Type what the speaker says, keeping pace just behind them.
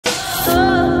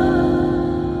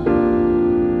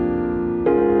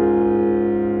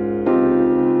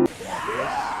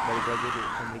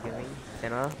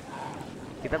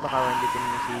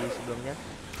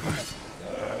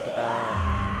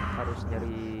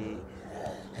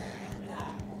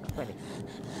apa nih?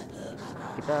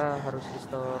 Kita harus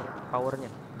restore powernya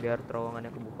biar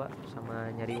terowongannya kebuka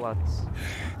sama nyari walls.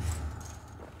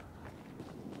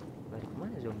 Lari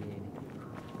kemana zombinya ini?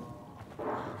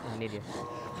 Nah, ini dia.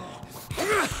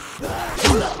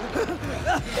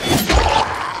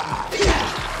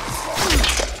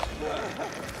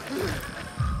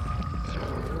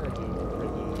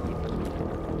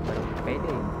 Lagi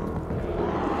pede.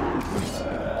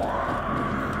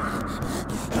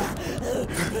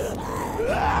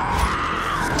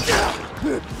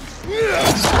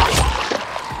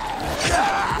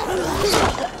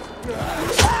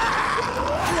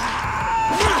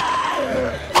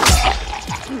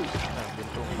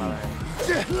 Bentuk kepala.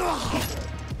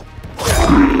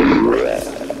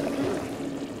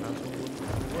 Langsung bunuh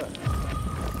gua.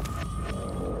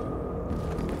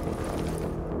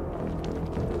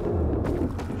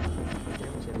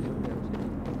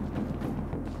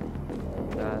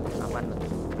 Udah aman lah.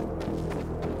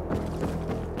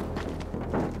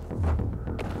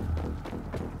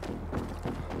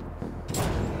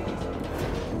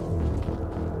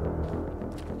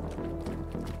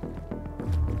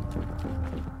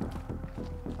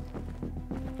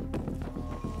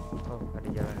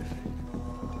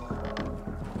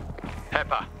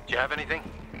 Peppa, do you have anything?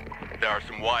 There are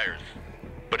some wires,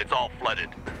 but it's all flooded.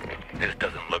 This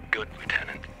doesn't look good,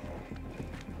 Lieutenant.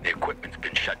 The equipment's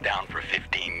been shut down for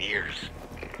 15 years.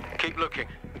 Keep looking.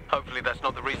 Hopefully that's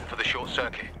not the reason for the short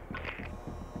circuit.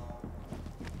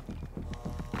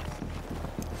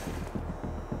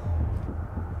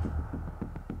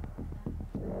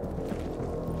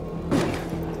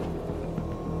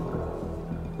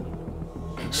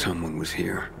 Someone was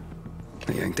here.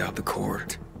 They yanked out the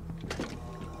cord.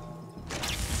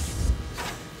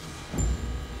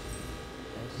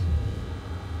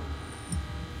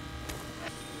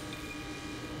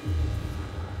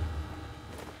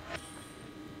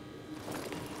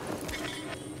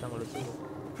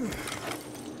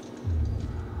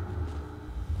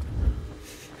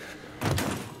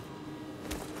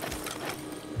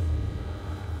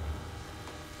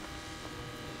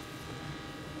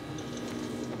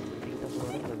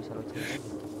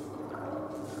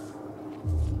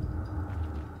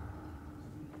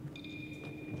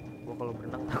 Gua kalau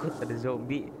berenang takut ada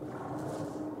zombie.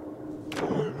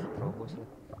 Terobos lah.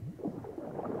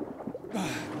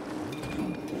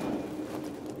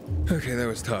 Okay, that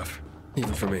was tough.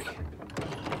 Even for me.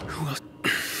 Who else?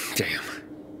 Damn.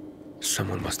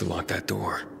 Someone must have locked that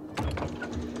door.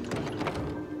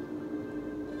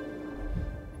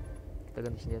 Kita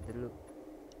ganti senjata dulu.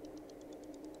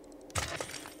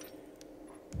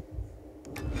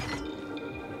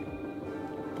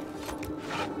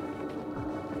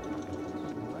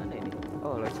 Mana ini?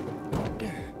 Oh, lewat sini.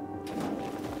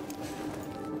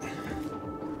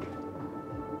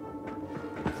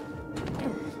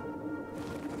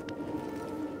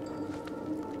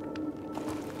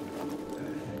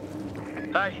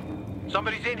 Hey,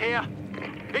 somebody's in here.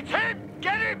 It's him!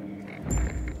 Get him!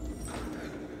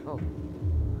 Oh,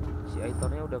 si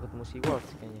Aitornya udah ketemu si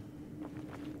Waltz kayaknya.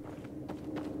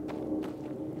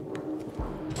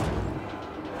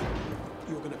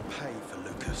 You're gonna pay for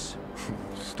Lucas.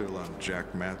 Still on Jack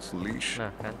Matt's leash.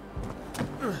 Nah kan,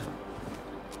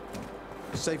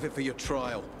 Save it for your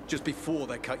trial, just before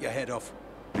they cut your head off.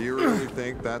 Do you really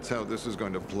think that's how this is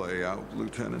going to play out,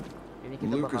 Lieutenant? ini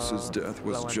kita Lucas's bakal death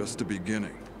was lawan just the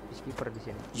beginning. Peacekeeper di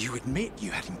sini. You admit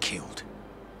you had him killed.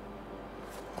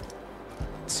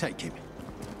 Take him.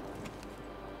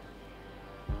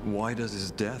 Why does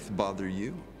his death bother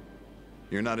you?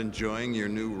 You're not enjoying your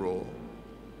new role?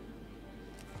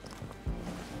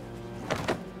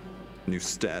 New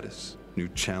status, new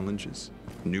challenges,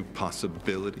 new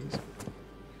possibilities.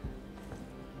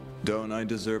 Don't I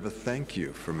deserve a thank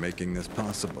you for making this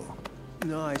possible?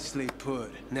 Nicely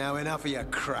put. Now enough of your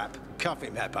crap. Cuff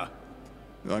him, Pepper.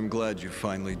 I'm glad you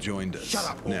finally joined us. Shut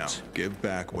up, Now, Walt. give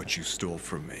back what you stole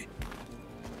from me.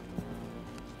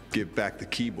 Give back the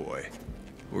key boy,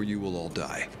 or you will all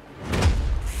die.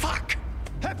 Fuck!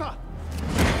 Pepper!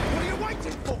 What are you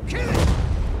waiting for? Kill him!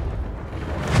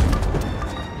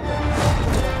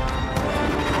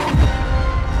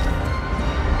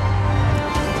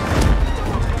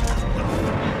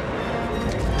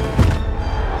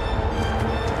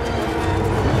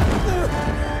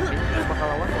 Ini bakal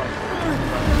lawan Waltz.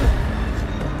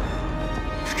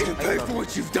 You're gonna pay for what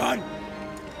you've done!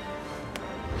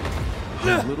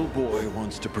 The little boy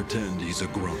wants to pretend he's a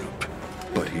grown-up,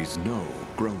 but he's no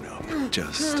grown-up,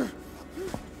 just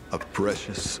a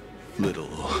precious little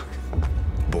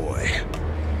boy.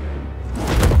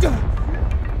 Gokil.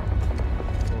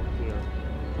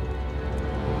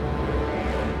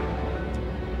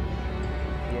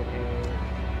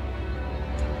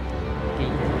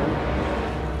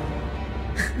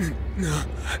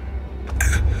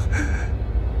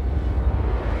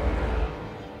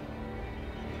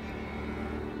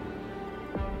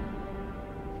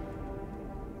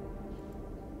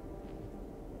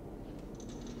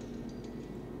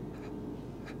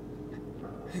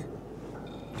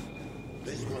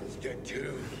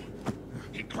 too.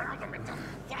 He ground them into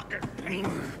fucking paint.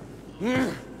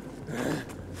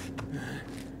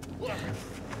 Look,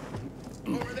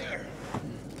 over there.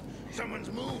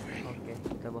 Someone's moving. Oke,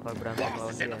 kita bakal berangkat Boss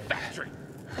lawan is in dia. the factory.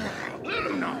 Let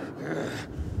him know.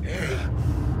 Hey,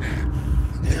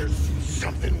 there's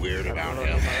something weird about Lawan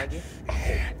him. apa lagi?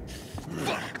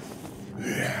 Fuck.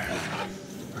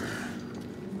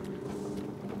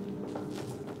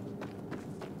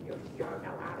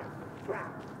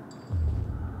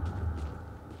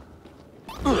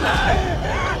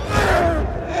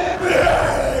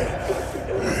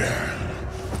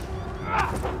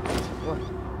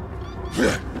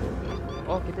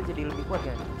 Oh, kita jadi lebih kuat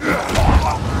kan?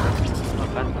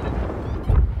 Makan.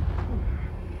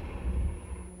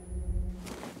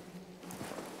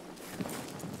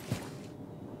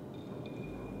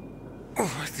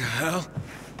 What the hell?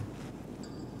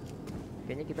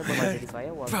 Kayaknya kita bakal jadi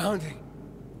firewall. Pounding.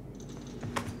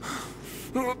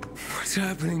 What's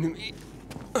happening to me?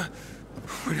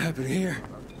 What happened here?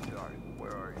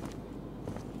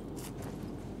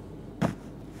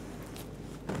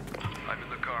 I'm in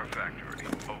the car factory.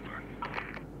 Over.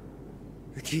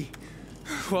 The key.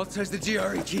 Walt has the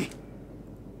GRE key.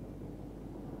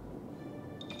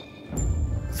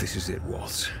 This is it,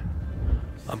 Waltz.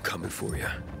 I'm coming for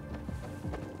you.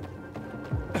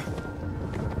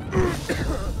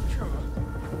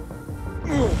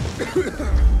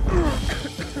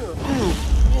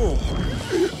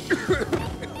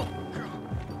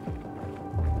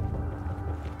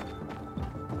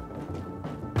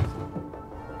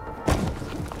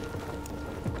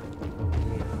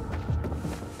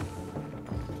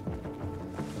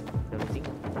 Udah penting.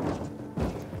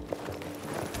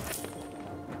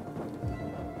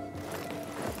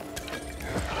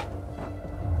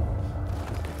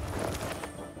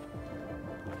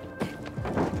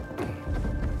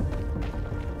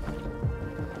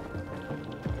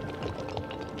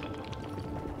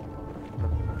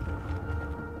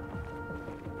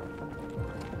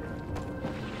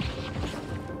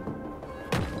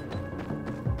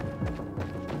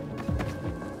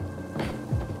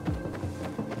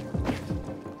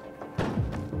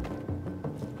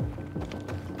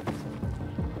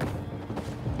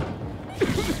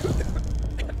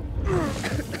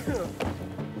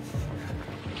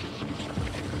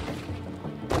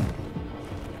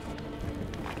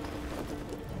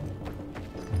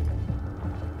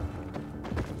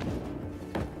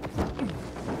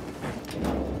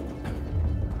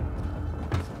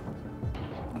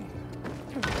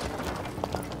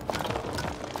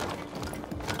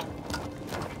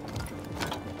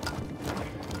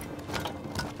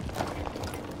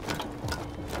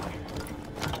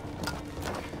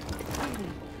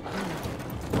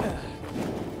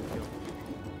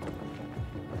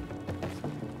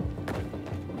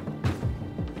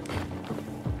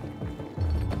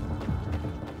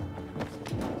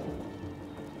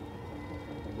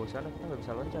 Sana kita nggak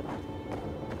bisa loncat.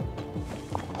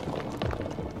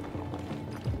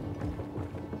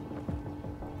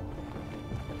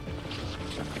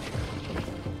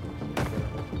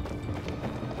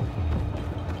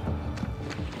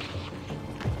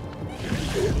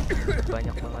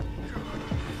 Banyak banget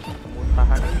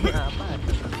muntahan ini apa?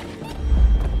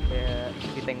 Kayak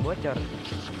di tank bocor.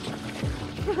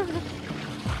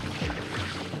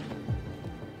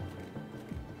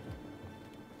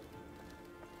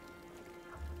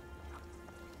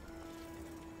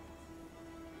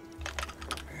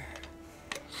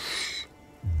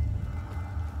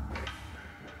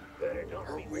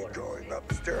 We going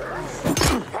upstairs.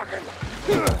 Fucking.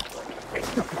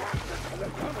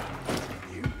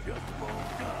 You just won't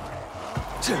die.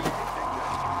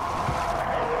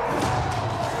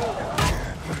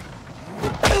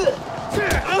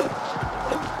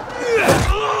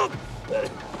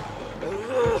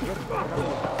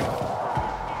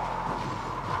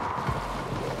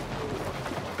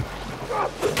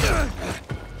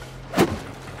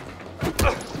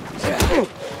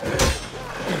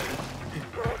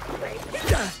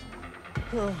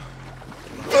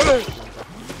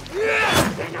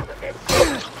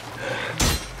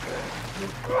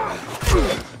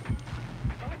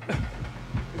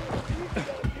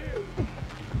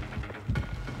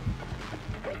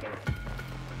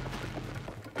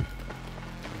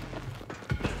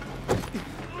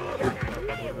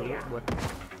 Dulu buat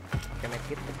connect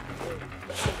kita.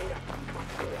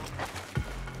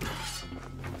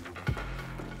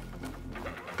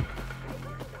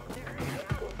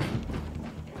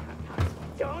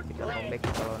 Kita comeback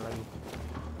kita lawan lagi.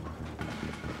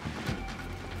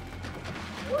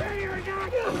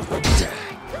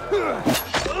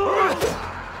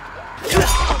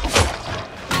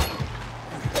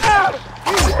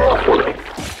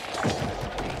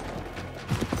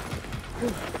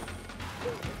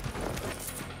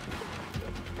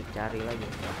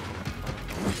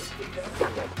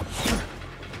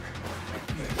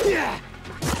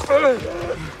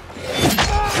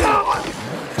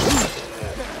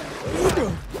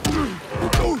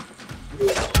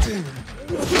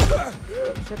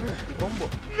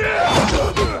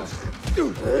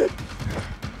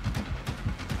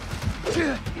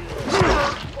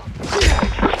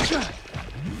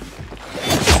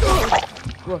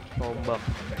 Wah, tombak.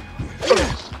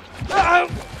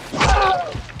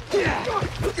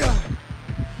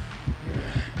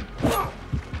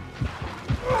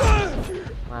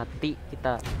 Mati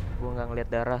kita. Gua nggak ngeliat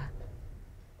darah.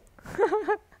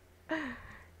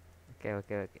 Oke.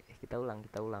 Kita ulang.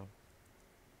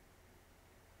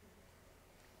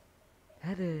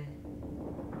 Aduh.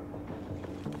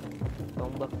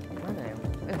 Tombak mana yang?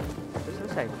 Udah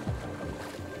selesai.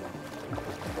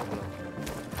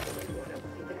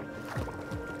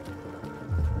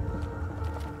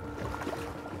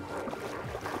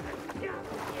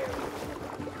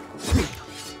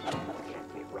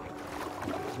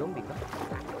 Zombie kah?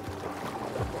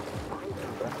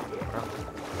 Bukan, orang.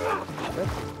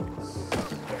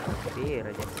 Hampir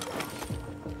aja.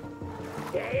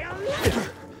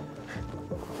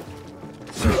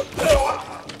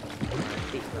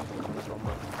 Mati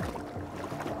tombak.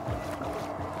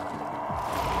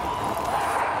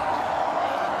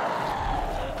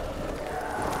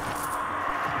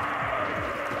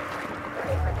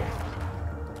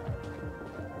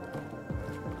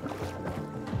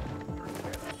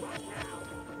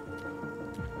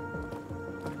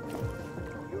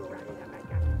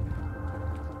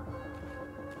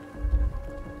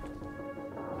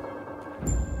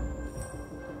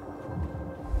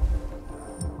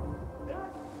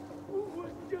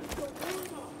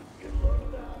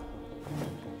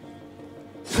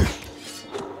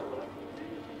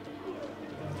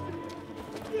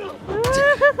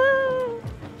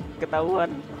 Ketahuan.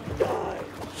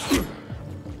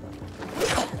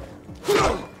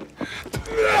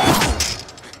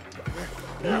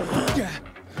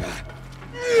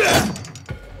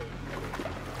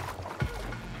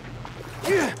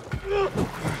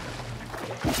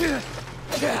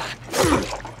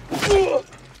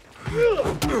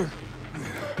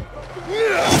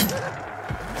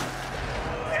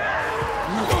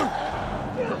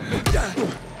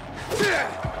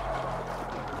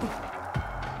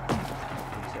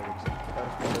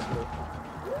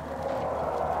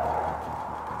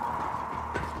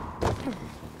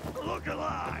 Look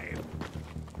alive!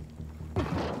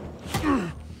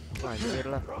 Anjir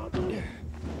lah.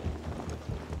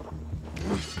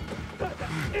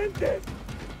 End it!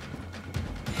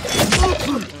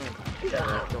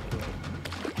 Cocok tuh.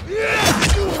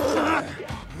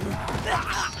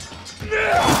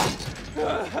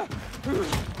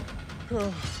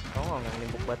 Oh, yang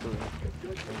nimbuk batu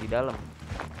yang di dalam.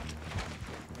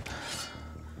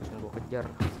 Langsung gua kejar.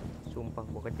 Sumpah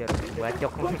gua kejar,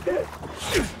 bacok.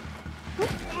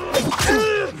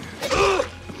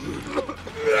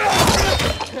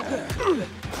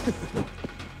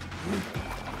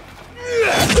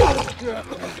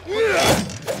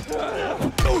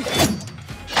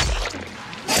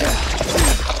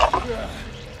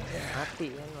 Mati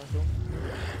kan langsung.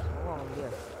 Oh dia.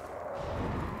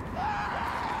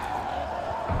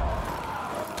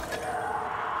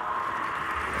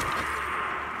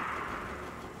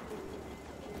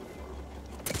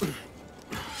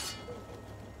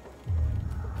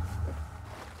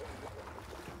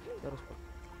 Terus Pak.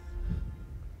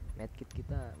 Medkit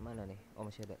kita mana nih? Oh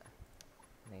masih ada.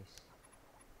 Nice.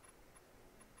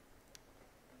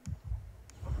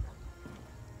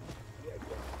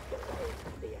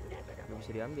 Gak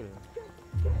bisa diambil.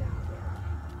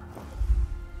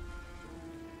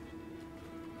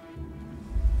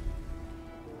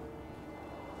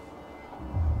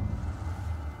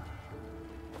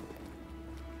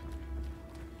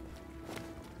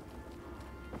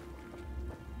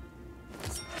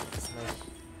 Nice,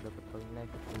 dapat poin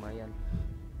knife lumayan.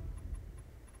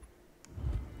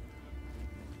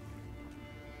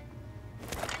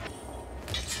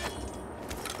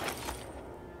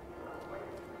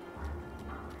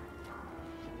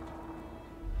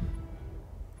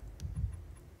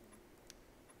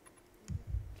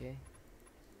 Oke.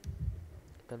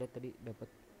 Kita lihat tadi dapat.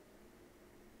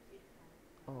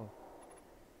 Oh.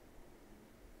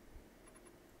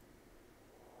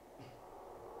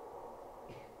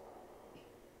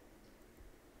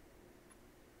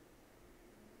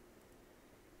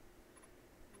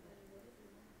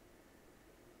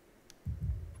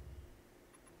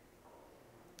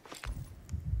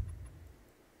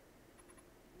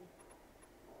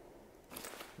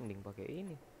 Mending pakai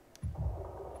ini.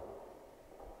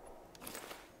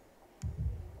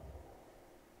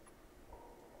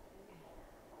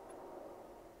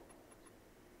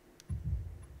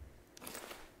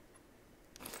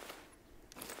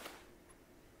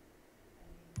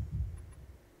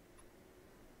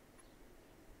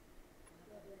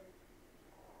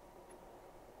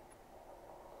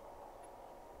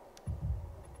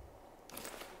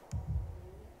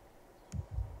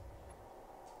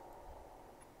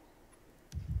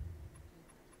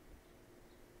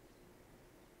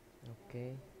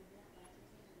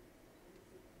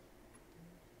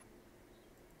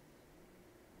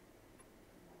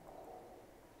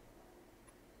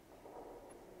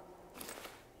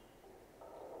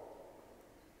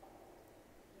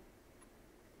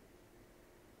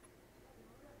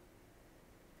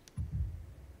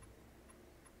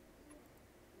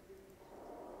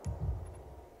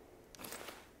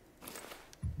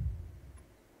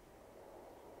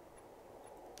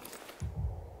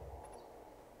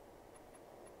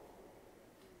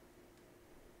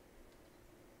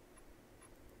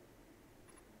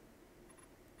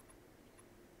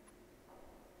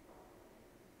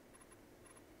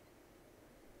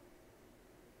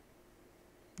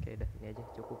 udah ini aja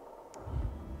cukup.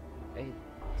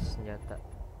 Senjata.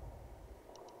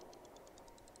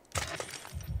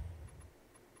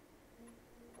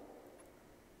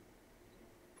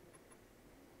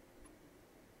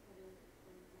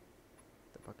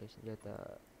 Kita pakai senjata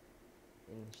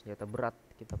ini, senjata berat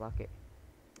kita pakai.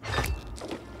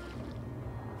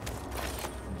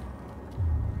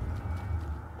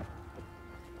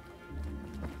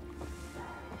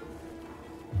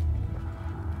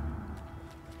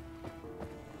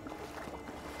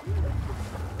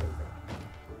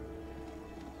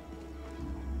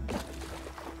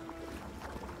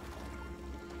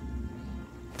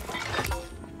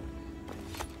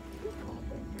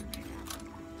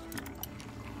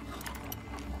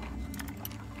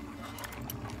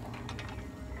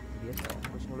 Biasa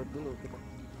harus mulut dulu kita.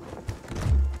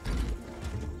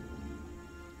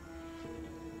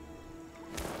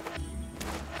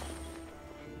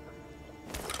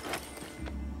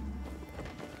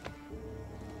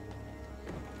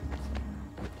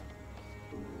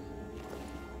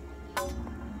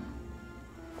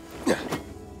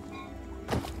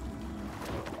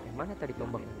 Mana tadi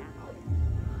tombaknya?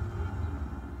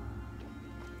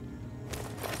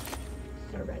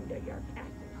 Surrender your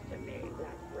essence to me,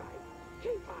 that's right.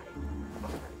 Keep fighting.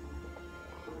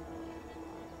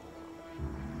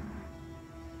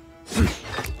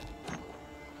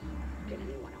 Can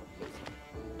anyone else see me?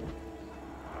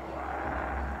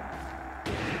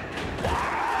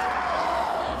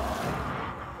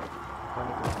 Apaan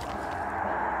itu?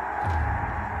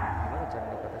 Gimana cara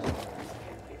naik ke atas?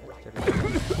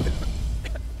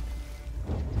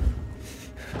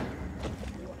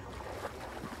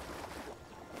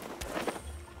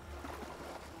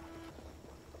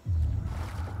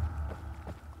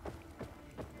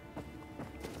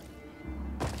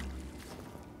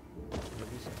 Nggak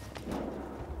bisa.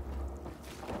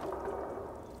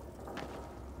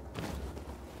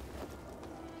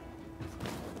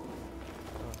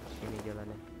 Oh, sini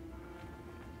jalannya.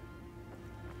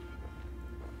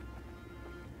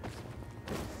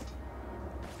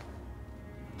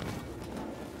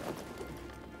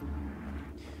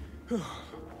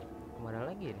 Kemana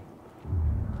lagi nih?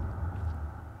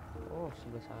 Oh,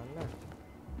 sebelah sana.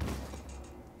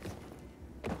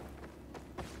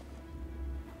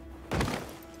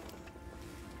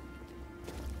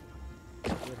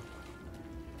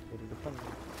 Dari depan.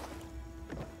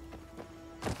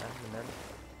 Nah, benar.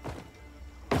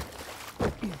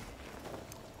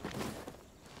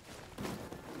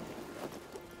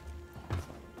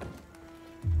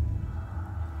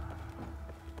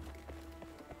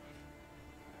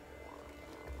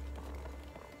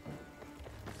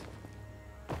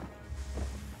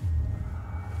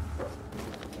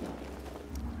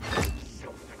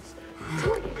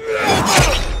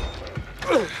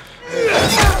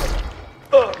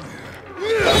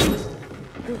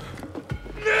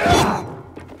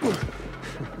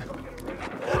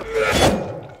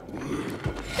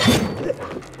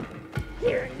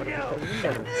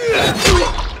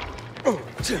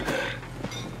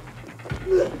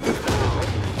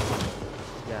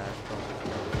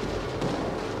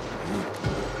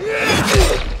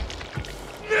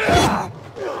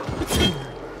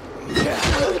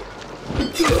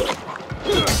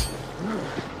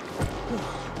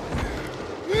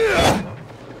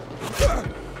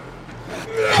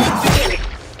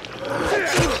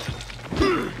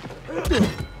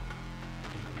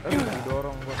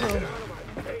 Didorong gua.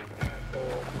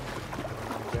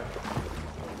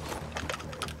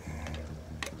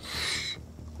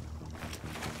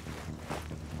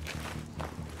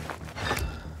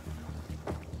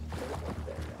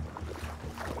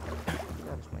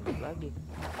 Kita harus maju lagi.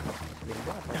 Sebelum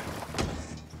banget.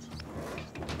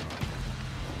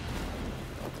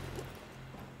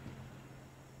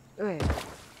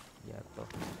 Jatuh.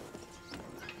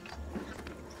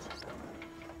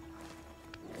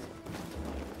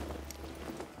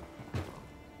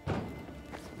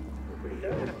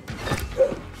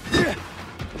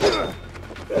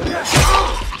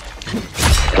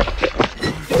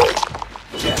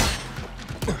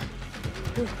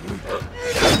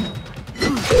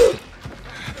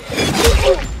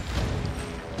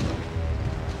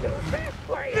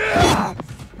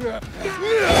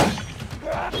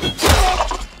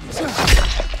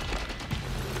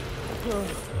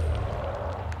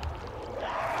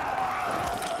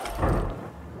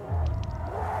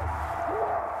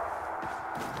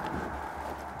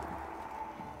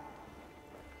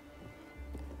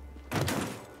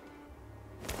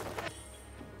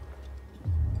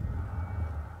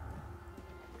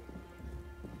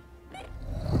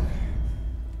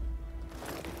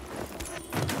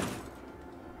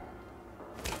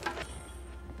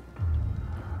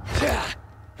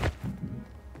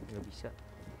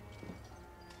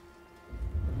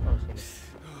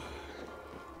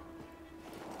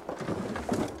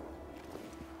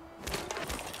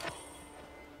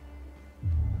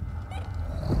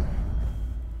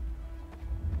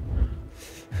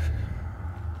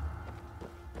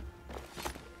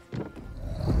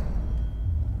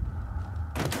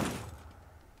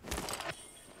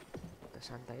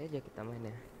 Santai aja kita main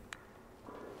ya.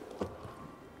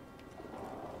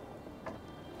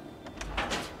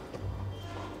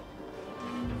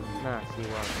 Nah, si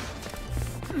Wal.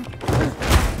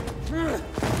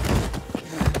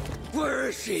 Where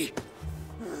is she?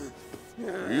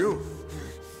 You?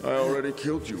 I already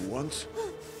killed you once.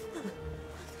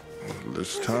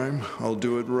 This time, I'll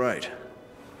do it right.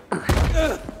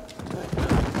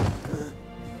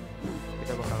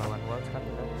 Kita bakal lawan Wal kan?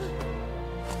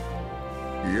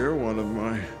 You're one of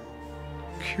my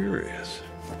curious.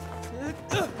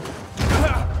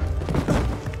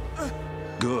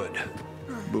 Good.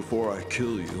 Before I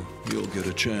kill you, you'll get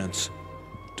a chance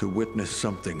to witness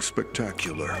something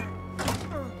spectacular.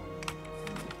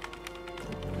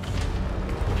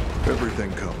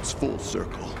 Everything comes full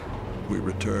circle. We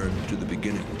return to the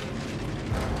beginning.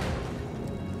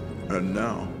 And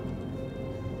now,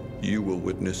 you will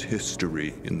witness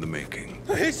history in the making.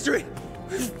 History!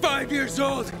 5 years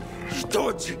old! You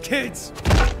told your kids!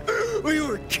 We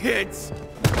were kids!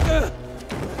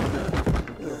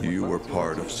 You were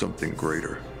part of something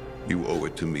greater. You owe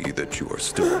it to me that you are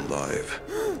still alive.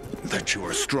 That you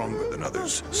are stronger than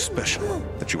others, special.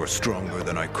 That you are stronger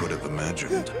than I could have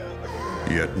imagined.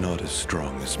 Yet not as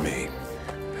strong as me.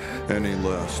 Any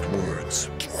last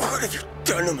words? What have you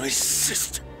done to my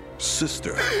sister?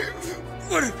 Sister.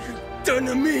 What have you done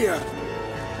to Mia?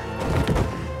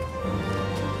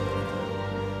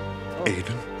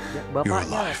 Aiden, Ya, you're bapaknya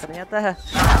alive. ternyata.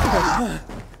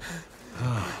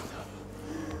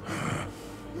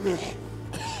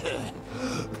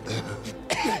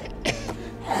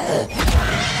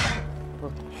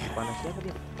 Oh, panas siapa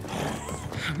dia?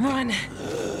 Run!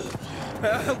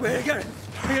 Wait, I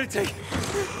gotta take...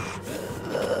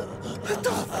 What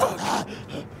the fuck?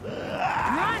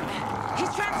 Run! He's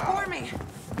transforming!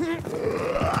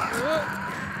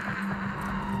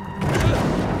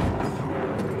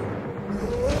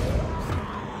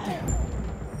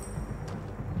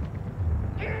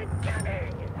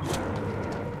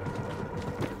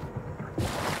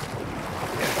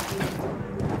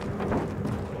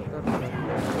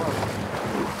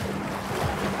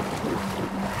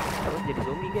 Terus jadi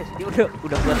zombie guys, dia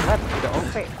udah berat, udah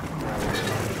OP.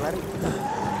 Lari.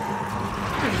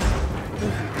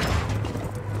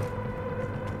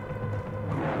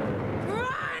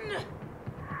 Run!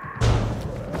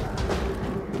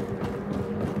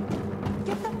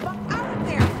 Get the fuck out of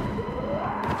there!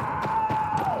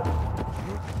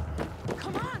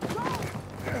 Come on, go!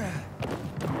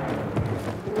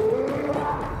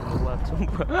 Kuat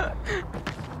sumpah.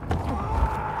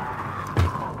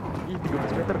 Ih,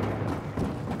 13 meter.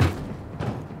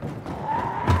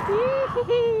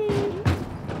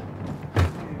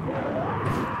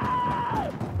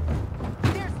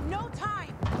 There's no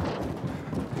time!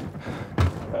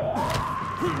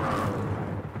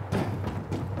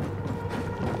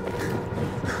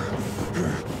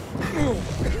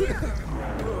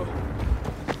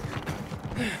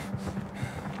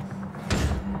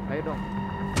 Ayo dong.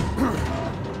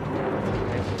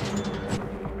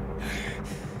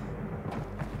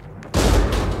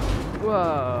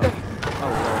 Wah.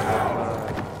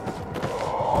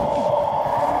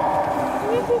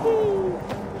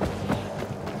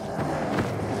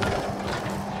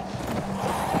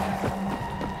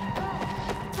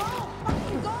 Go!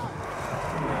 Fucking go!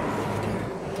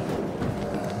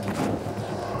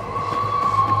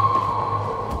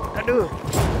 Aduh.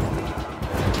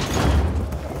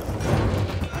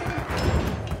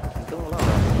 Untung lo.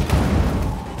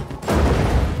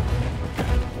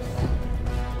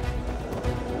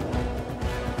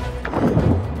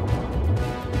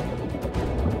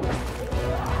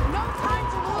 No time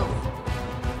to lose!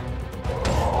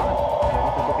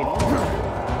 Tutupin lu.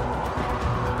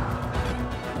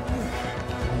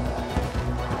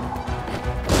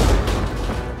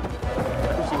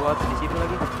 Aduh, si Wat di situ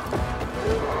lagi.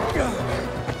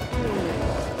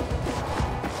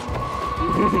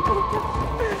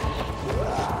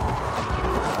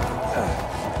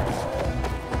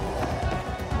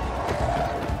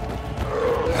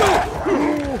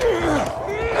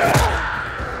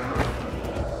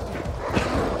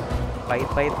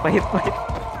 Pahit.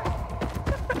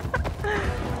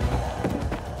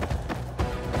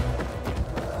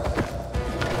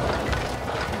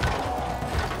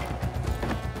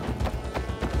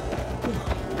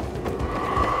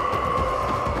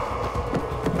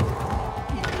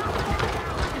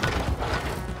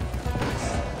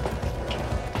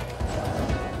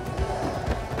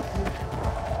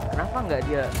 Kenapa nggak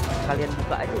dia kalian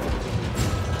buka aja?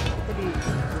 Kita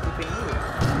ditutupin dulu.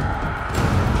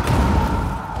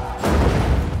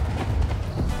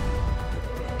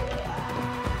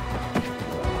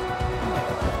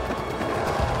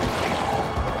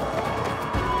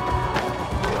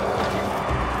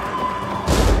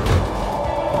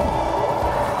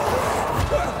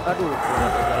 Keluar ke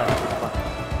jalan lupa.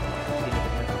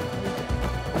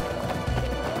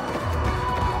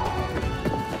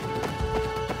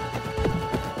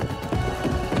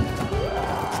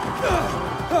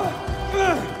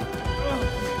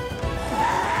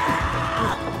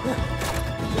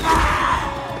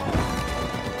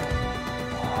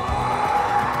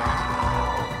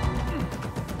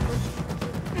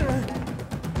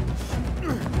 Sini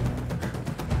ternyata.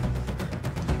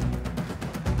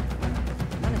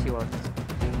 Mana si Waltz?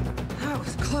 That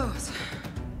was close.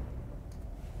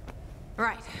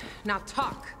 Right, now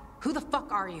talk. Who the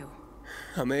fuck are you?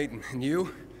 I'm Aiden, and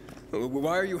you?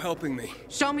 Why are you helping me?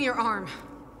 Show me your arm.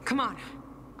 Come on.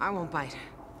 I won't bite.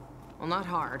 Well, not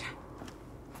hard.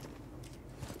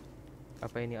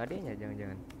 Apa ini adanya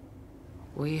jangan-jangan?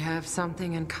 We have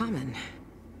something in common.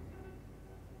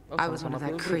 Oh, I was one sama-sama of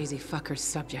that Pilgrim. crazy fucker's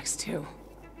subjects, too.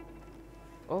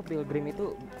 Oh, Pilgrim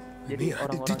itu jadi Mia,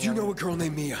 orang-orang did you yang know a girl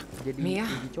named Mia? jadi Mia?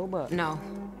 uji coba. No.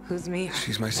 Who's Mia?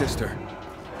 She's my sister.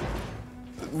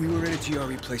 We were in a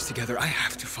GRE place together. I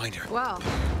have to find her. Well,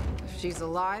 if she's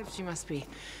alive, she must be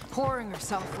pouring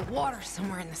herself for water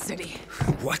somewhere in the city.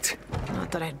 What?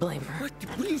 Not that I'd blame her.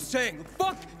 What are you saying?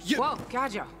 Fuck you! Whoa,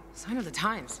 Gajo. Sign of the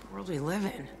times. World we live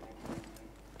in.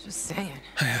 Just saying.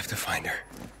 I have to find her.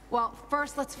 Well,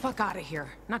 first, let's fuck out of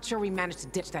here. Not sure we managed to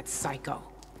ditch that psycho.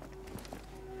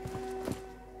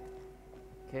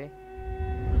 Oke.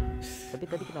 Tapi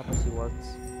tadi kenapa si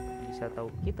Waltz bisa tahu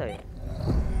kita ya?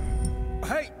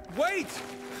 Hey, wait!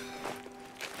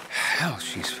 Hell,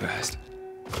 she's fast.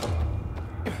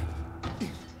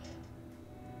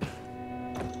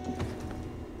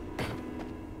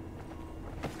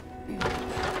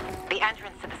 The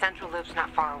entrance to the central loop's not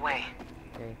far away.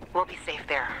 Oke. We'll be safe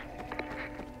there.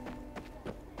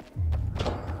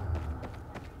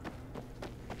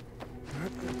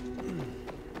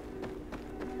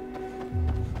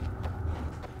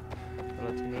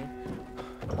 Kalau sini.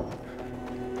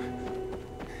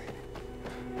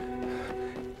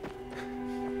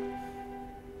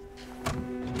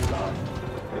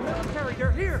 Military,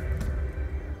 they're here!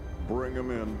 Bring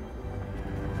him in.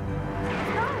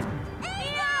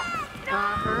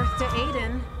 Earth to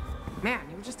Aiden. Man,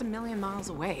 you were just a million miles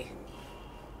away.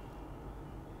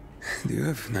 Do you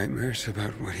have nightmares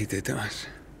about what he did to us?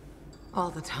 All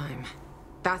the time.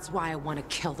 That's why I want to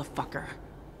kill the fucker.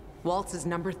 Waltz is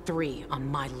number 3 on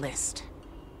my list.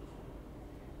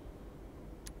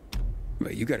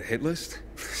 Wait, you got a hit list?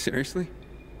 Seriously?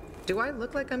 Do I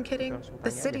look like I'm kidding? Langsung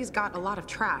The tanya aja. city's got a lot of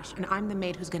trash, and I'm the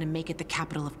maid who's gonna make it the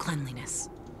capital of cleanliness.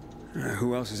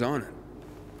 Who else is on it?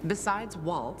 Besides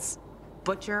Waltz,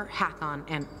 Butcher, Hakon,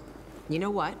 and... You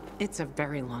know what? It's a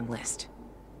very long list.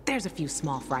 There's a few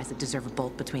small fries that deserve a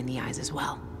bolt between the eyes as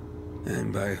well.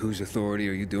 And by whose authority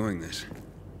are you doing this?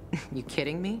 You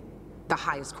kidding me? The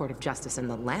highest court of justice in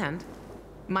the land.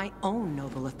 My own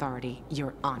noble authority,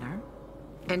 Your Honor.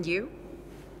 And you?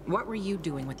 What were you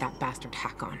doing with that bastard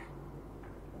Hakon?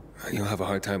 You'll have a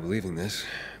hard time believing this,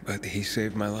 but he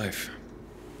saved my life.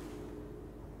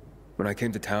 When I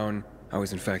came to town, I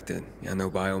was infected. Yeah,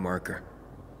 no biomarker.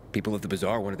 People at the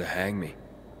bazaar wanted to hang me.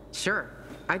 Sure,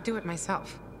 I'd do it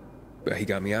myself. But he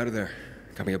got me out of there.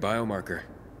 Got me a biomarker.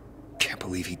 Can't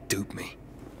believe he duped me.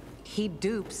 He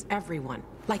dupes everyone.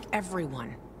 Like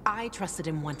everyone. I trusted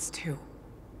him once too.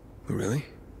 Really?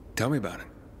 Tell me about it.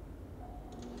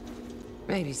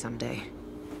 Maybe someday.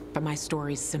 But my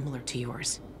story's similar to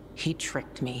yours. He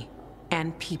tricked me.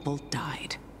 And people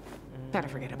died. Better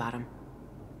forget about him.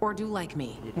 Or do like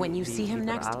me. When you see him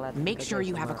next, make sure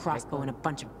you have a crossbow and a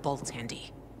bunch of bolts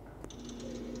handy.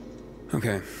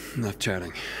 Okay, enough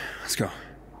chatting. Let's go.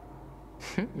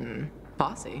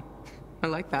 Bossy. I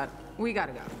like that. We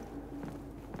gotta go.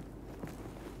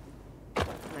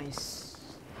 Nice.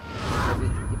 Tapi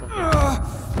kita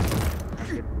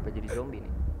hampir berubah jadi zombie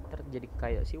nih. Ntar jadi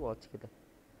kayak si Waltz kita.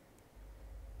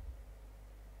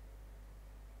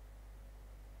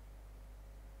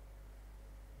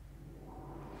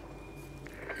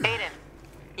 Aiden,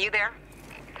 you there?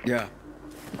 Yeah,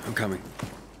 I'm coming.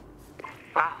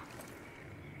 Wow.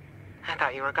 I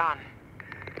thought you were gone.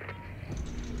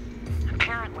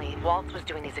 Apparently, Waltz was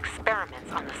doing these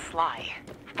experiments on the sly.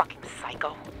 Fucking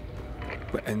psycho.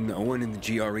 And no one in the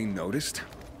GRE noticed?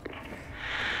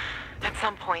 At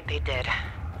some point, they did.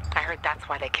 I heard that's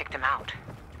why they kicked him out.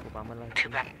 Cukup aman lah. Too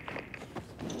bad.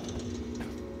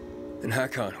 And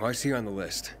Hakon, why is he on the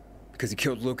list? Because he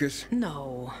killed Lucas?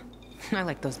 No. I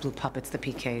like those blue puppets, the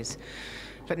PKs.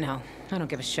 But no, I don't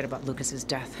give a shit about Lucas's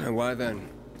death. And why then?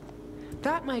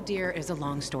 That, my dear, is a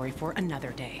long story for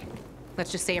another day.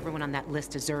 Let's just say everyone on that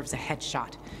list deserves a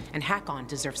headshot, and Hakon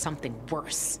deserves something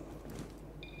worse.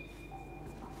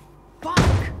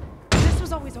 Fuck! This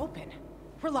was always open.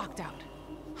 We're locked out.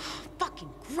 Fucking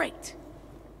great!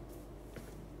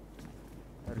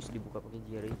 Harus dibuka pakai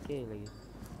JRK lagi.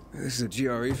 This is a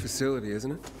GRE facility,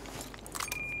 isn't it?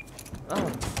 Oh,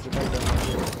 kita udah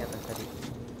masuk ternyata tadi.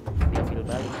 Diambil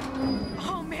balik.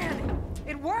 Oh man,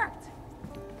 it worked!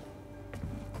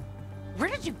 Where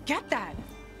did you get that?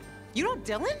 You know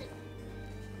Dylan?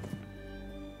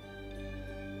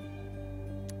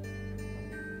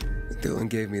 Dylan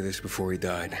gave me this before he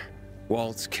died.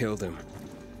 Waltz killed him.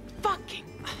 Fucking...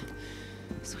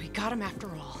 So he got him after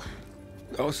all.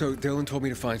 Also, Dylan told me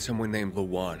to find someone named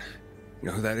Lawan. You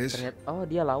know who that is? Ternyata, oh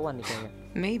dia lawan nih kayaknya.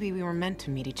 Maybe we were meant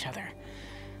to meet each other.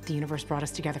 The universe brought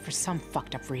us together for some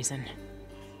fucked up reason.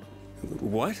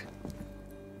 What?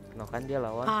 No kan dia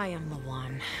lawan. I am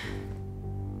Lawan.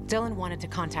 Dylan wanted to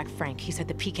contact Frank. He said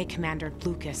the PK commander,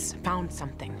 Lucas, found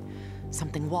something.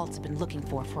 Something Walt's been looking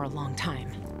for a long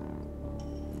time.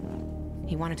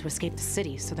 He wanted to escape the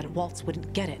city so that Waltz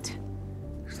wouldn't get it.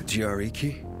 The GRE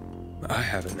key? I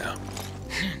have it now.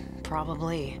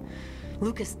 Probably.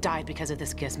 Lucas died because of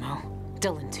this gizmo.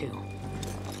 Dylan too.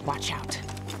 Watch out.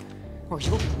 Or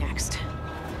you'll be next.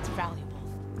 It's valuable.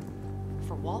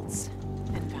 For Waltz,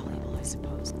 and valuable, I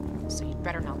suppose. So you'd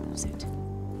better not lose it.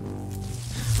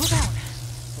 Look out!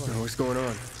 What's going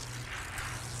on?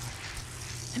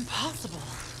 Impossible.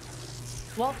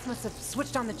 Waltz must have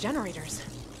switched on the generators.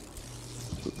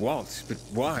 Waltz? But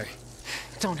why?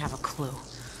 Don't have a clue.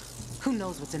 Who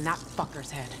knows what's in that fucker's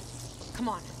head? Come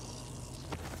on.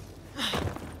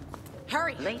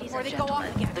 Hurry, Ladies before and they go off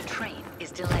gentlemen, again. the train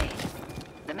is delayed.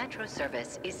 The metro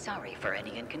service is sorry for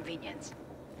any inconvenience.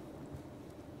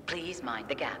 Please mind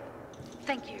the gap.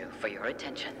 Thank you for your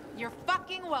attention. You're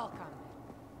fucking welcome.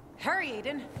 Hurry,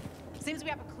 Aiden. Seems we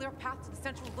have a clear path to the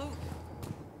central loop.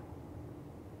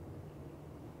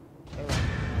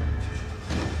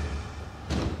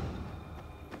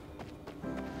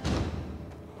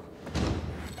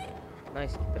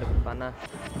 Nice, kita dapat panah.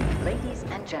 Ladies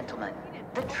and gentlemen,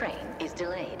 the train is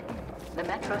delayed. The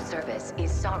metro service is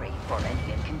sorry for any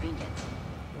inconvenience.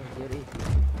 Oh, JRE.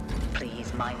 Please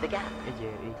mind the gap.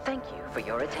 JRE. Thank you for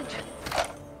your attention.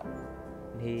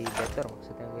 Ini better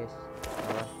maksudnya guys.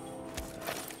 Salah.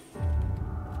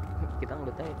 Kita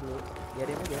ngelut aja dulu.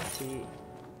 Biarin aja si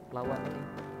lawan ini.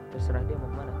 Terserah dia mau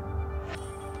kemana.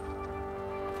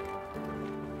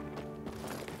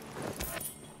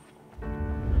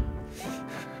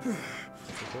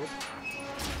 Tutup.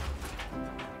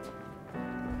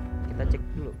 Kita cek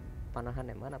dulu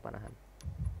panahannya, mana panahan.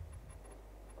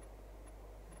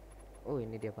 Oh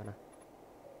ini dia panah.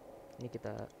 Ini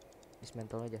kita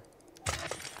dismantle aja.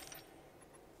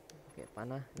 Oke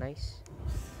panah, nice.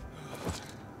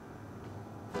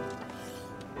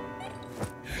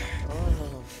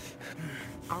 Oh,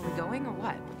 Are we going or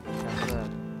what? cakep.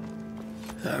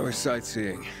 I was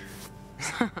sightseeing.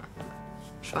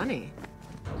 Funny.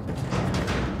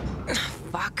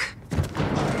 Fuck.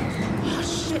 Oh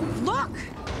shit, look!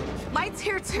 Lights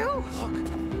here too!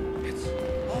 It's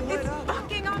all lit It's up.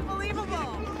 fucking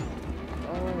unbelievable!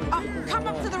 Oh, Oh, come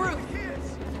up to the roof!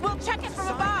 We'll check it from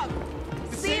above!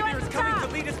 See you at the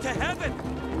top! lead us to heaven.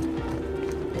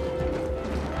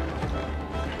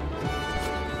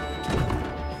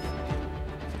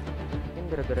 mungkin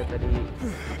gara-gara tadi di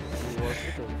walls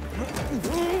itu.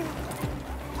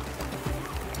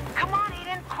 Come on,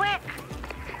 Aiden, quick!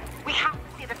 We have to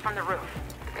see this from the roof.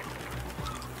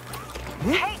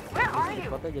 Hey, where are you?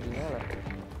 Foto jadi nyala.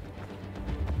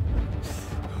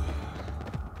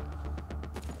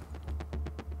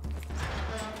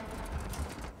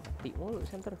 Mati mulu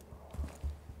center.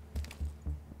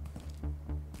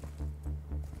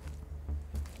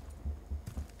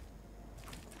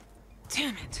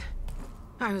 Damn it.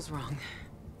 I was wrong.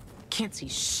 Can't see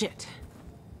shit.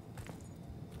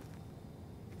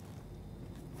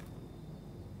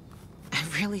 I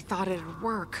really thought it'd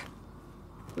work.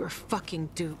 We were fucking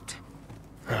duped.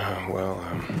 Well,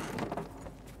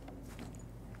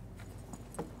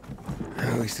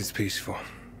 at least it's peaceful.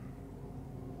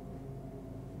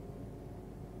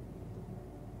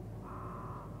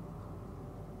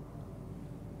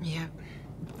 Yep.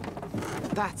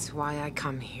 That's why I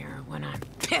come here when I'm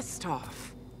pissed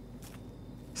off.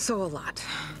 So a lot,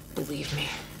 believe me.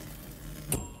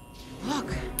 Look!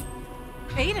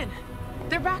 Aiden!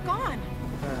 They're back on!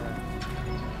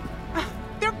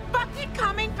 They're fucking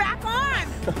coming back on!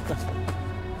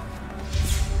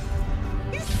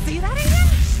 You see that,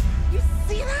 Aiden? You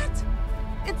see that?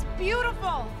 It's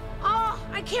beautiful! Oh,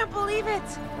 I can't believe it!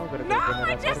 Oh, gara-gara No,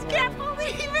 I just generatornya. can't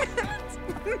believe it!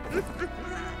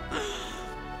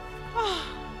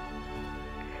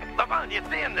 Come on, you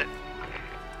seeing this?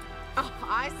 Oh,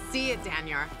 I see it,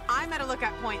 Daniel. I'm at a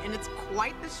lookout point, and it's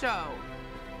quite the show.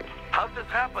 How'd this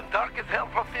happen? Dark as hell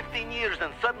for 15 years,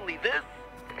 and suddenly this?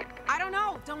 I don't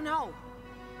know.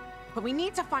 But we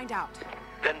need to find out.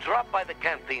 Then drop by the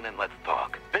canteen and let's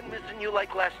talk. Been missing you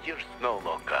like last year's snow,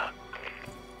 Loca.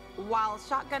 While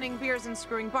shotgunning beers and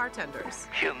screwing bartenders.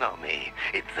 You know me.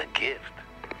 It's a gift.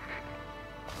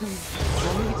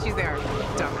 We'll meet you there,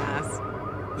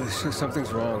 dumbass.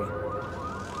 Something's wrong.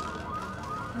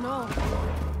 No.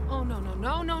 Oh, no.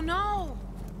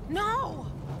 No!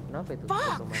 Kenapa itu?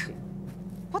 Fuck! Otomatis.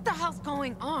 What the hell's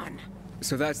going on?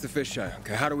 So that's the fisheye.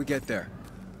 Okay, how do we get there?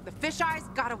 The fisheye's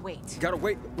gotta wait. Gotta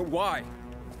wait, but why?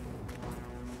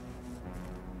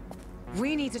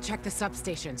 We need to check the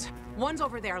substations. One's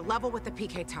over there, level with the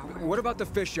PK tower. What about the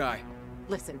fisheye?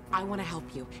 Listen, I want to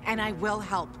help you, and I will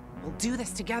help. We'll do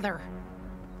this together.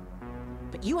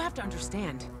 But you have to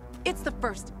understand, it's the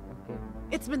first. Okay.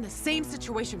 It's been the same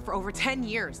situation for over 10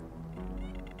 years.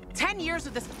 10 years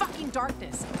of this fucking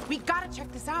darkness. We gotta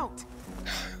check this out.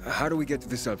 How do we get to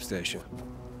the substation?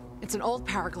 It's an old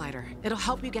paraglider. It'll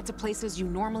help you get to places you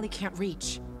normally can't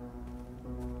reach.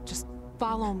 Just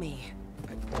follow me.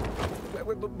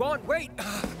 Wait!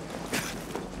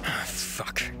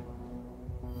 Fuck.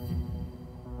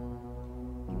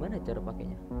 Gimana cara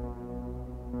pakainya?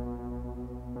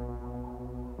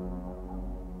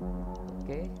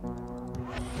 Oke.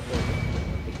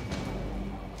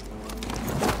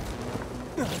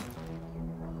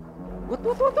 What?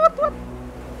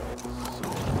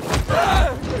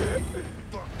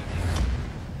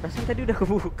 Rasanya tadi udah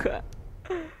kebuka.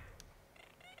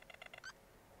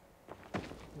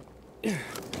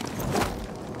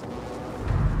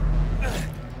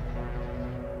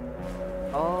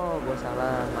 Oh, gua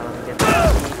salah, malah ngeliat.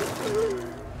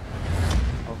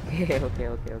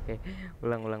 Oke.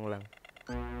 Ulang.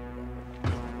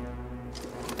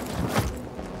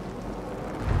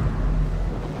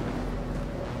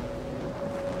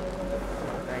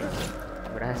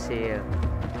 Berhasil.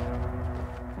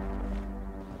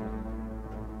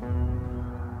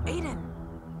 Aiden.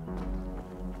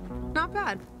 Not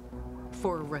bad.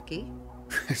 For a rookie.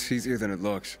 It's easier than it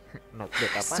looks. Not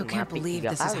bad apaan, Still can't mati believe 3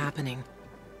 this is kali. happening.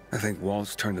 I think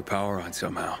Walt's turned the power on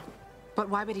somehow. But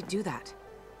why would he do that?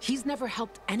 He's never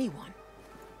helped anyone.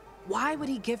 Why would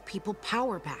he give people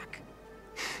power back?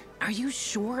 Are you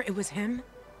sure it was him?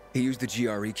 He used the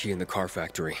GRE key in the car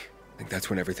factory. I think that's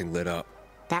when everything lit up.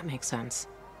 That makes sense.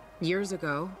 Years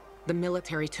ago, the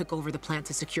military took over the plant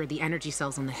to secure the energy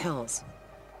cells in the hills.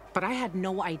 But I had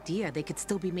no idea they could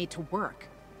still be made to work.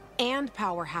 And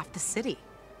power half the city.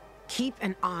 Keep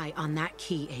an eye on that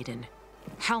key, Aiden.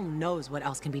 Hell knows what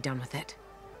else can be done with it.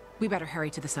 We better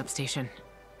hurry to the substation.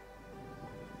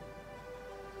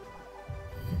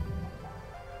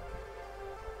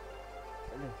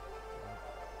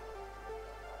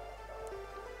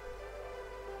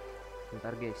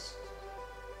 Bentar guys.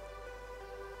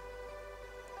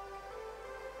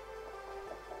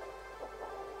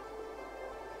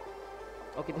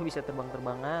 Oh, kita bisa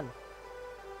terbang-terbangan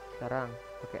sekarang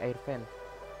pakai air fan.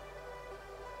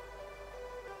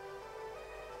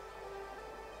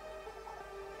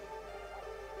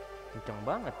 Kenceng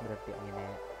banget berarti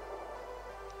anginnya.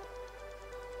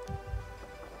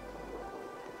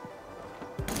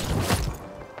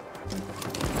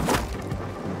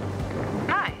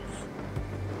 Nice.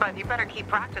 But you better keep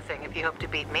practicing if you hope to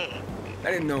beat me. I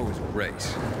didn't know it was a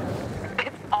race.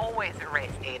 It's always a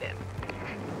race, Aiden.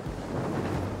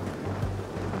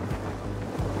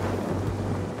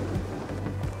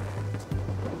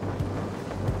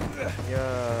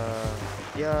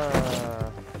 Ya,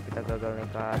 kita gagal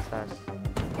naik ke atas.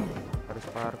 Harus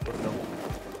parkour dong.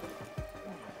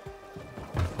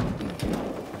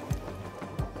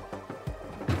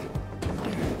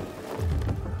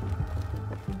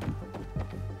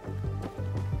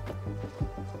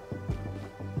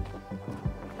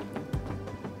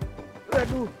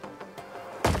 Aduh.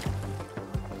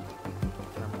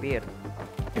 Hampir.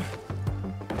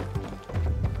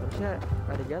 Harusnya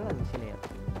ada jalan di sini ya.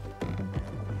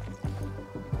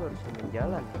 Gue harus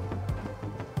jalan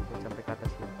buat sampai ke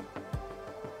atas ini.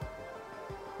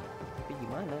 Tapi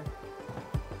gimana?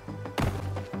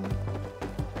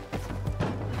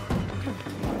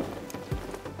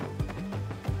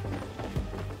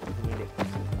 Ini deh.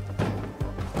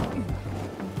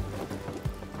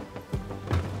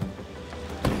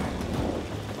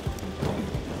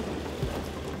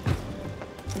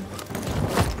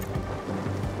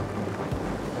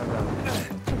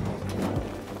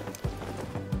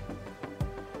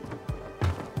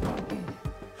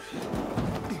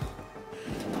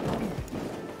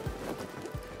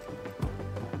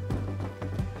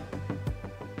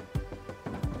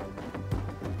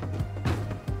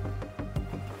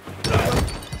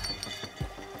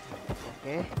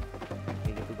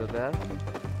 gagal.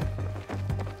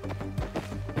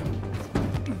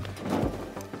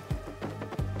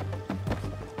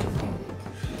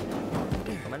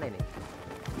 Kemana ini?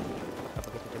 Apa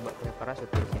kita coba pakai parasut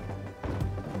di sini?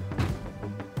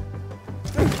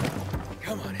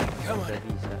 Udah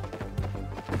bisa.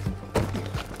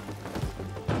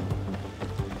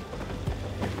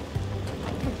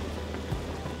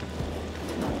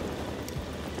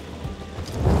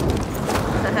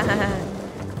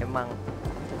 Emang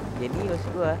jenius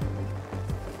gua.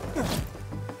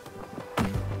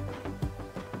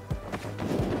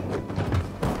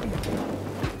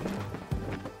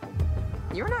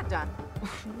 You're not done.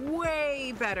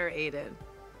 Way better, Aiden.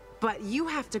 But you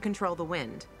have to control the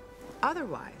wind.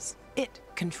 Otherwise, it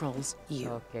controls you.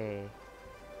 Oke.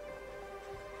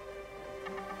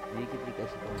 Jadi kita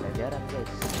dikasih pembelajaran,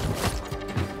 guys.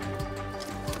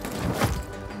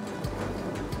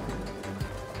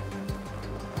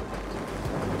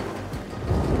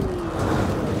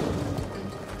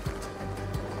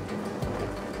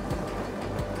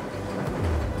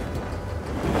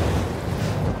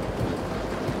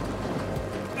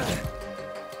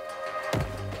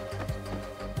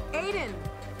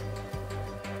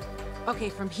 Okay,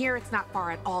 from here it's not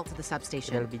far at all to the Udah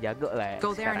substation. lebih jago lah ya.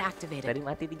 Go there and sekarang. activate Tadi it.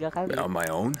 mati 3 kali. On my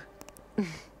own?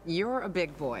 You're a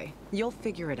big boy. You'll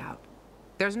figure it out.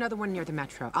 There's another one near the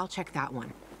metro. I'll check that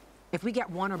one. If we get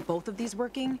one or both of these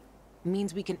working,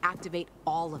 means we can activate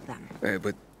all of them. Hey,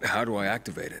 but how do I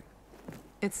activate it?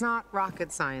 It's not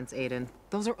rocket science, Aiden.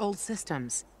 Those are old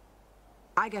systems.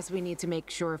 I guess we need to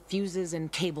make sure fuses and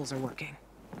cables are working.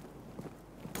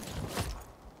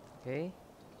 Oke.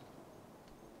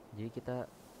 Jadi kita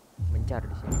mencar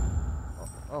di sini.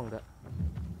 Oh enggak.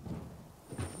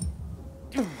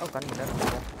 Oh kan benar.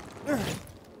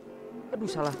 Aduh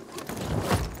salah.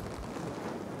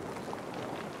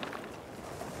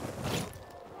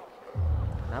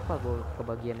 Kenapa gue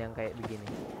kebagian yang kayak begini?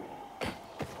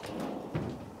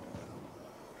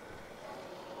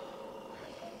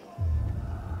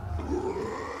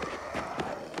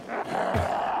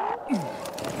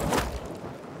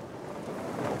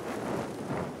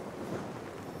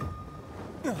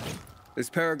 This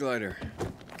paraglider,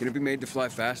 can it be made to fly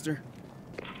faster?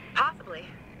 Possibly.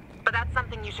 But that's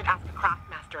something you should ask a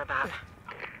craftmaster about.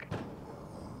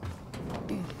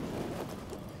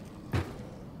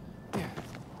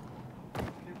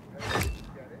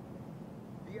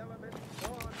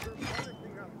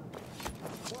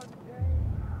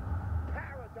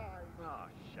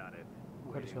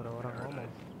 Ada suara orang ngomong.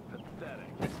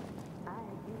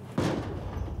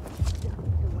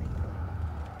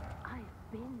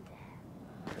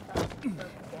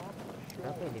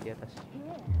 Apa ini di atas?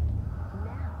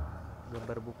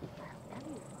 Gambar buku.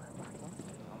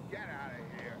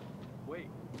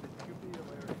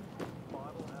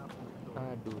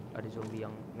 Aduh, ada zombie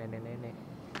yang nenek-nenek.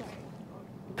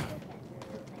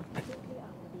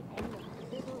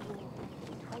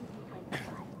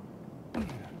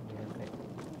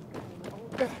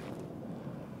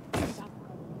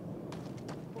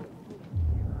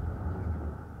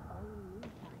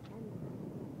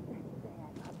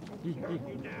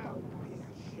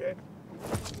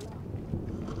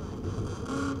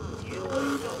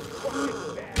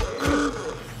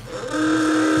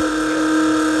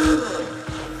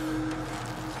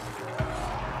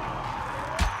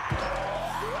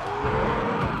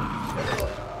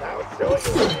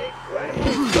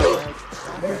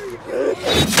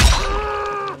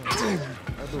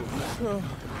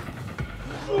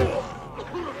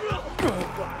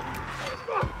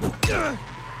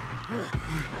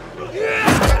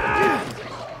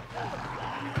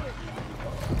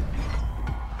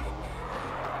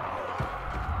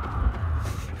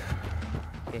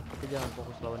 Oke, kita jangan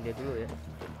fokus lawan dia dulu ya.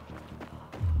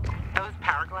 Those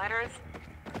paragliders?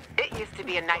 It used to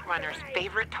be a Night Runner's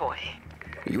favorite toy.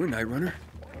 Are you a night runner?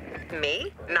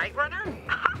 Me? Night Runner?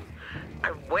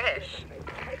 I wish.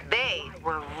 They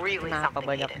were really Kenapa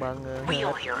something, banyak Aiden. banget?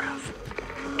 Real heroes.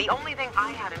 The only thing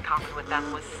I had in common with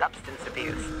them was substance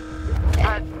abuse.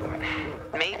 But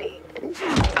maybe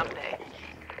someday.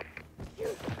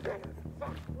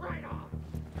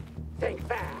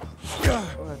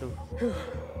 Waduh.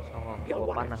 Songong,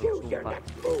 gua panas sumpah.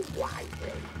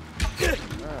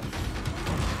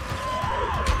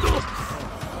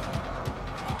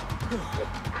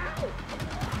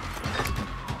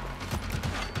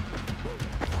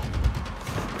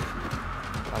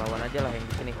 Lawan aja lah yang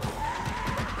di sini.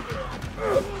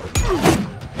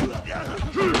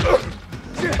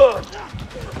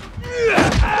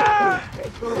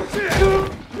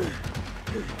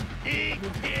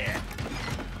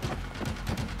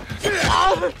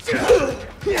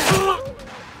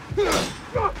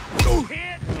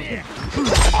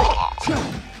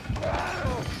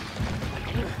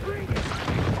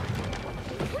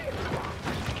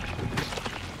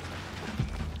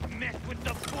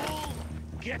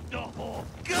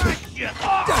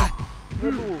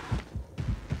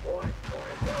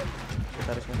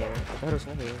 Kita harus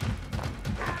ngeheal.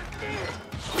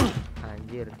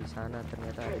 Anjir, di sana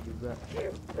ternyata ada juga.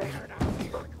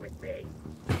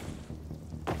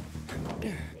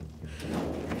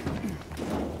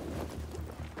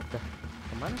 Dah,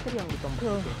 kemana tadi yang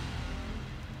ditombak itu?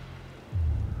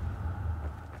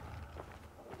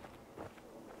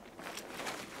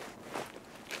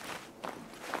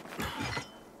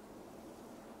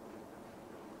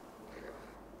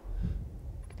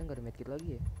 Kita nggak ada medkit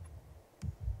lagi ya?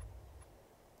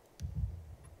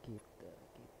 Kita.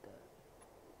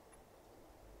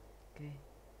 Oke.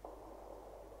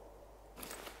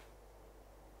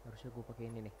 Harusnya gue pakai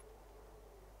ini nih.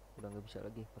 Udah nggak bisa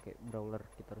lagi pakai brawler,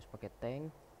 kita harus pakai tank.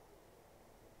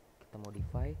 Kita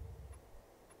modify.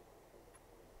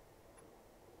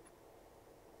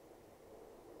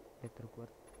 Letter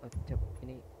guard.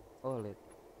 Ini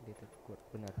letter guard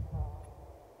benar.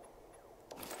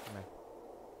 Nah.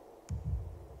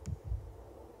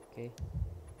 Oke.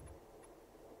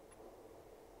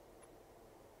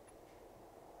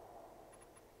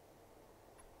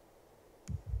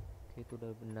 Oke, itu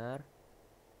udah benar.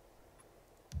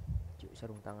 Cuk,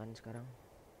 sarung tangan sekarang.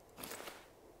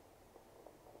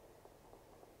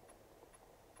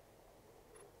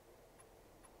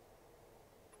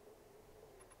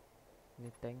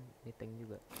 Ini tank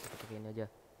juga. Kita pakein aja.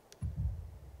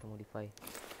 Kita modify.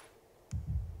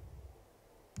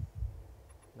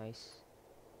 Nice.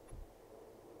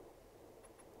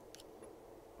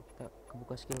 Kita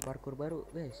kebuka skill parkour baru,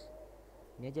 guys.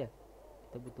 Ini aja.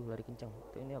 Kita butuh lari kencang.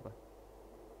 Itu ini apa?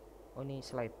 Oh, ini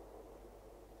slide.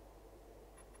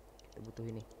 Kita butuh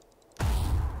ini.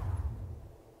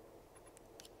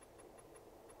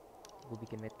 Gue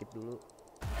bikin medkit dulu.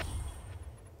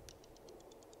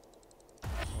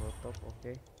 Molotov,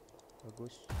 oke.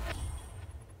 Bagus.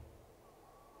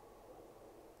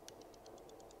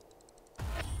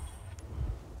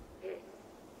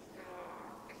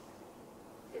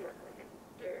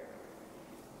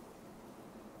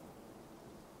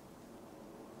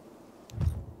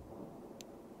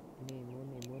 Ini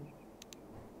imun.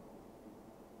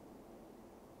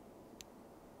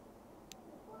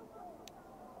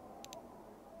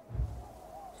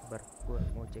 Sabar, gua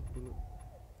mau cek dulu.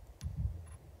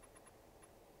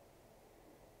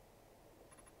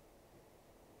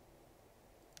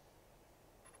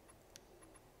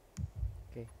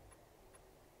 Oke.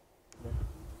 Udah.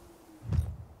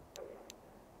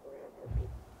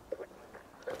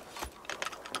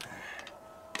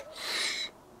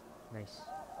 Nice.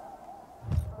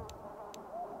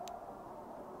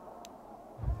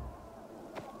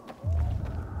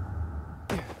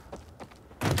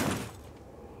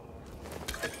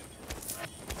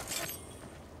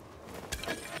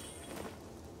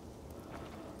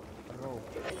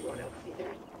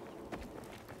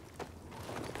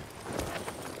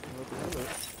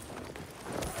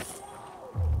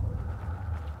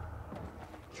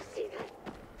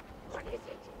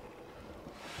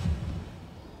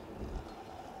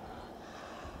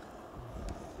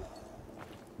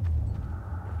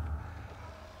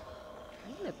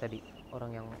 Tadi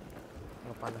orang yang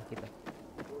ngepanah kita.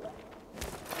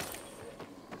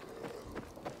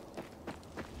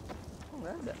 Oh,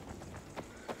 nggak ada.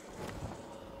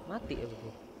 Mati ya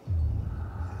betul.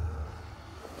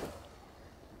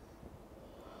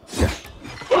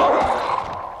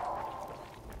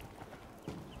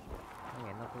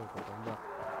 Enak loh kok tombak.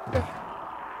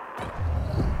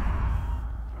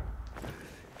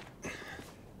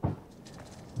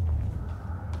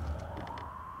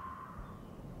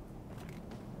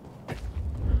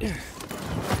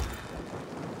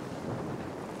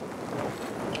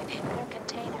 Inhibitor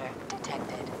container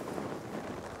detected.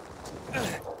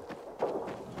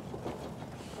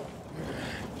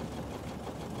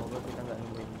 Semoga kita nggak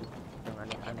nemuin yang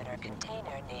aneh-aneh. Inhibitor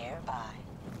container nearby.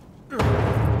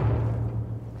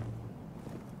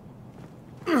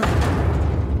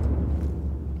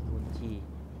 Kunci.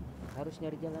 Harus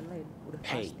nyari jalan lain. Udah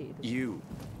Hey, pasti itu. you.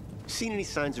 Seen any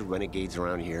signs of renegades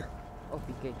around here? Oh,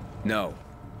 PK. No.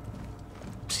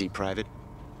 See, Private?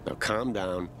 Now calm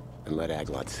down and let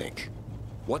Aglot think.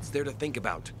 What's there to think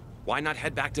about? Why not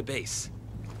head back to base?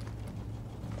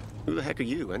 Who the heck are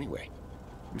you, anyway?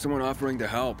 I'm someone offering to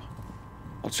help.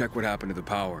 I'll check what happened to the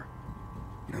power.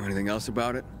 You know anything else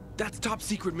about it? That's top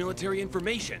secret military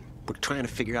information. We're trying to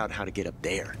figure out how to get up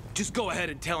there. Just go ahead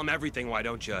and tell him everything, why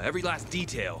don't you? Every last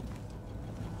detail.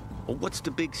 Well, what's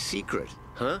the big secret,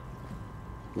 huh?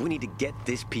 We need to get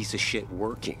this piece of shit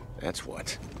working, that's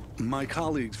what. My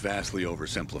colleague's vastly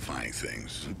oversimplifying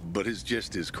things, but his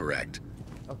gist is correct.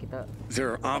 Oh, kita.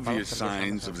 There are obvious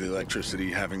signs of the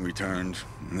electricity having returned,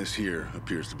 and this here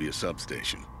appears to be a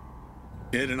substation.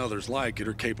 It and others like it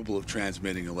are capable of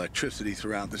transmitting electricity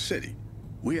throughout the city.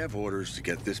 We have orders to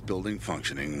get this building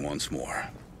functioning once more.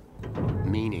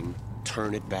 Meaning,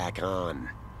 turn it back on.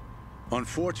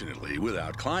 Unfortunately,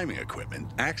 without climbing equipment,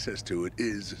 access to it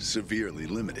is severely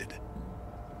limited.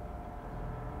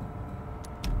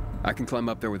 I can climb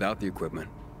up there without the equipment.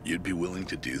 You'd be willing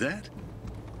to do that?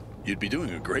 You'd be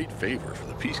doing a great favor for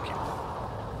the Peacekeeper.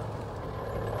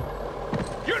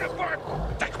 Uniform!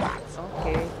 Squads!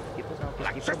 Oke, kita sama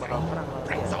peacekeeper bakal perang lawan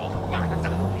dia.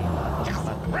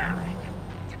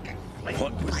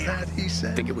 What was that he I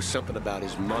said? think it was something about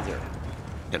his mother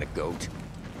and a goat.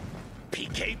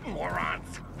 PK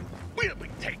morons! We'll be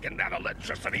taking that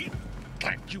electricity.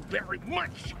 Thank you very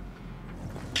much.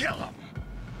 Kill him.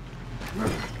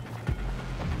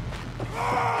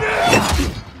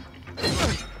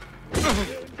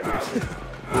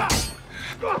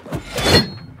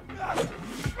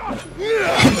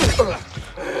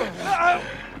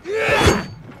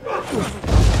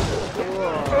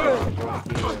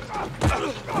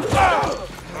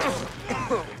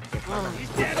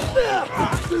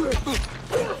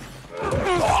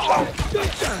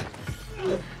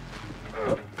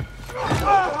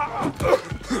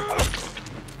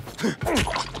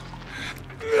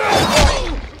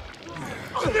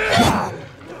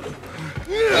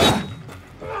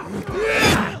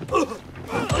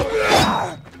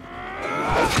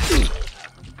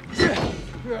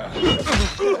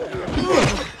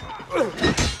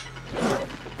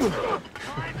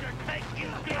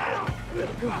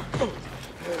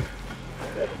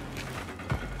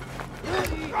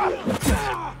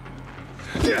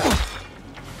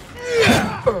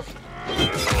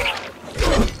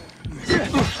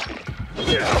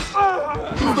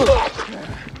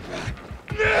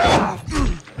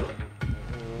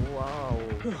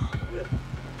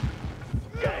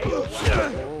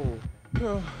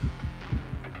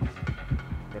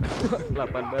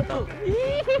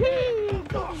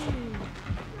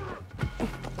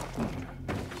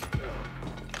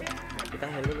 Kita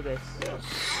heal dulu guys.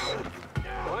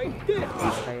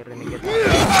 Kayak renegade.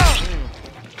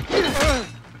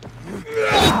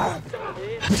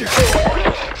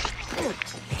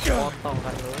 Potong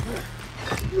kan lu.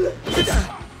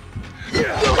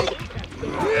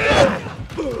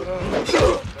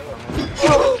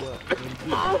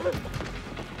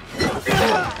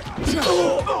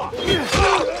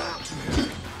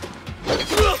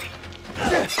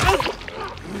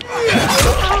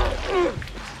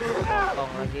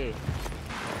 Potong lagi.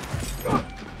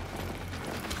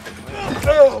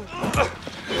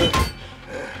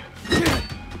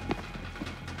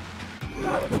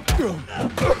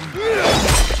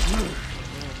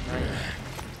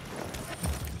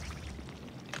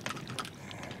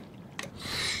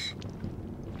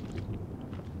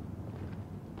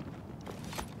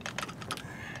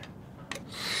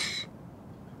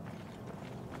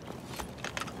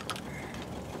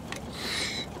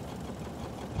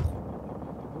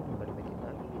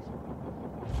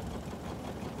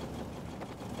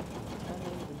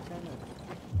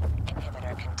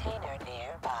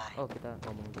 Oh, kita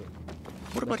ngomong dulu.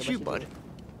 What about you, bud?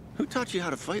 Who taught you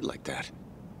how to fight like that?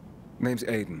 Name's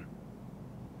Aiden.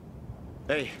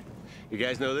 Hey, you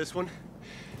guys know this one?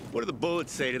 What do the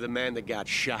bullets say to the man that got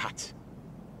shot?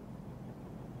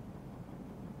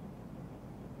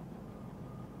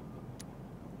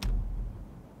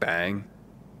 Bang?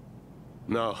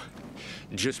 No,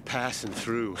 just passing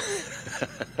through.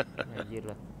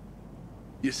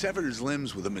 You severed his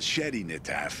limbs with a machete,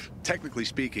 Nitaf. Technically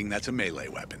speaking, that's a melee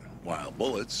weapon, while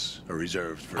bullets are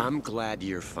reserved for... I'm glad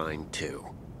you're fine, too.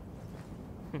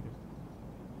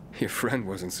 Your friend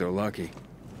wasn't so lucky.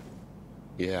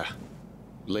 Yeah.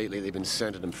 Lately, they've been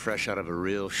sending him fresh out of a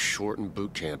real shortened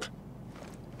boot camp.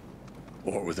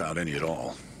 Or without any at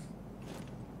all.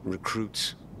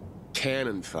 Recruits.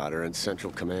 Cannon fodder in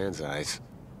Central Command's eyes.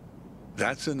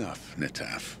 That's enough,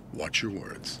 Nitaf. Watch your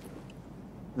words.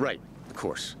 Right. Of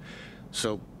course.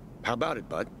 So, how about it,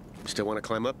 bud? Still want to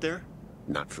climb up there?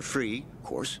 Not for free, of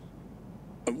course.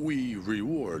 We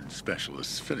reward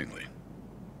specialists fittingly.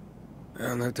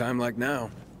 Well, no time like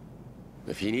now.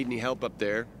 If you need any help up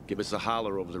there, give us a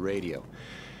holler over the radio.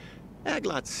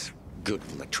 Aglot's good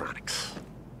with electronics.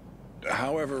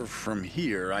 However, from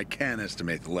here, I can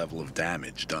estimate the level of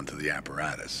damage done to the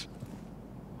apparatus.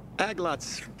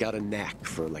 Aglot's got a knack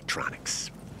for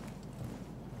electronics.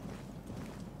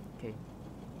 Okay.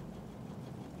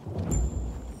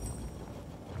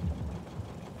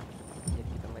 Jadi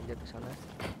kita manjat ke sana.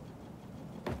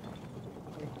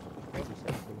 Oh,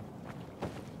 bisa sini.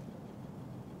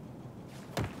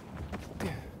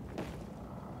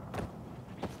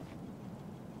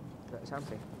 Gak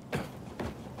sampai.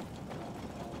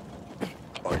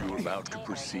 Are you about to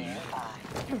proceed?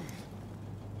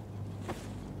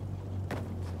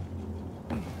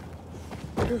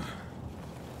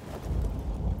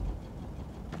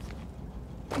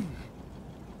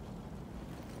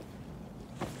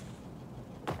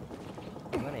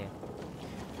 Gimana ya?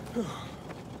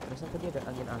 Rasanya tadi ada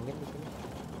angin-angin di sini.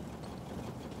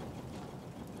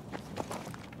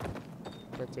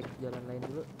 Kita cek jalan lain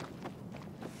dulu.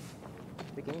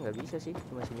 Tapi kayaknya nggak bisa sih,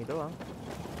 cuma sini doang.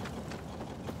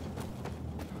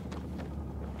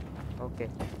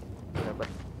 Oke, dapat.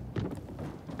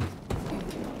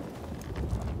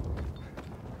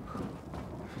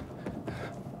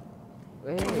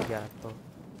 Jatuh.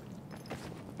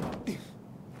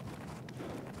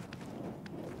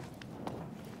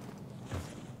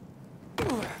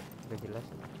 Udah jelas.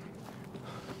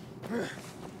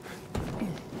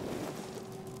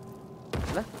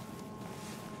 Lah.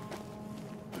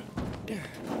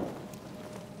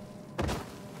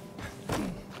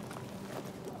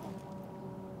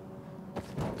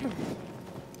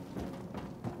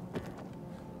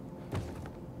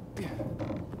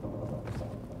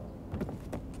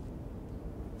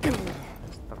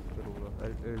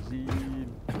 Astagfirullahaladzim.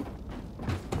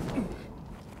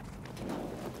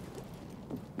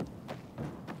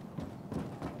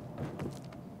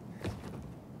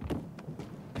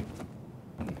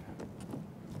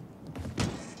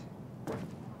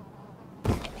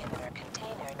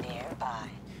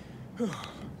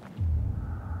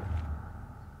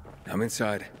 I'm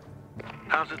inside.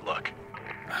 How's it look?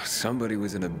 Somebody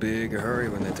was in a big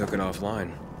hurry when they took it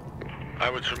offline.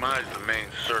 I would surmise the main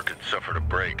circuit suffered a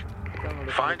break.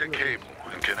 Find a cable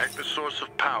and connect the source of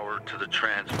power to the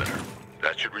transmitter.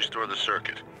 That should restore the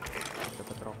circuit.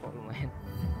 Dapat rokok lumayan.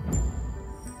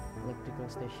 Electrical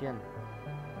station.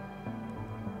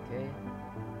 Okay.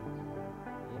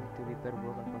 You need to repair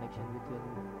broken connection between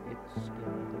its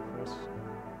generator first.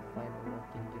 Find a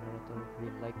working generator,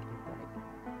 green light in panic.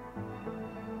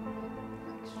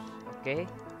 Oke.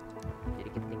 Jadi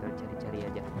kita tinggal cari-cari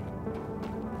aja.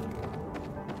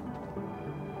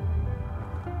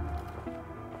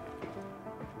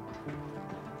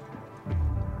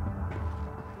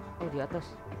 Oh, di atas.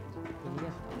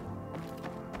 Iya.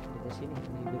 Di atas sini,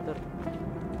 inhibitor.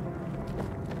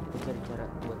 Kita cari cara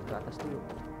buat ke atas dulu.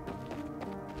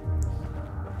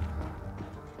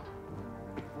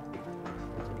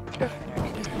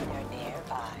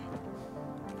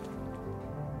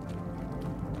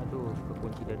 Aduh,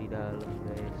 kekunci dari dalam,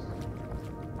 guys.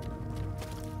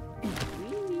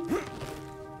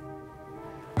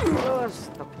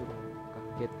 Astagfirullah,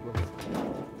 kaget gua.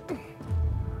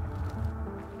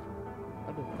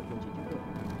 Aduh, kekunci juga.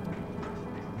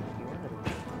 Gimana dong?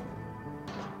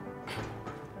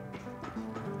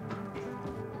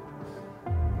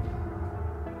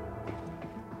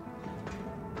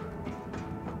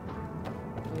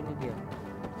 Oh, ini dia.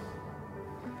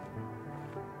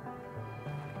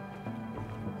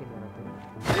 Mungkin mana tuh?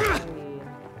 Satu.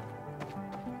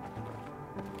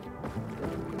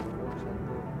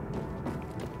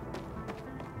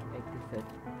 Activate.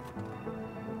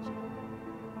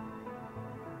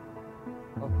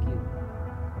 Oke.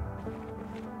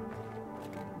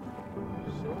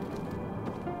 So.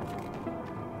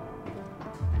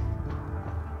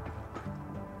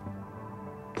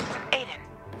 Aiden,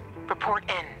 report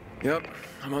in. Yep,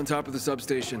 I'm on top of the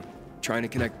substation, trying to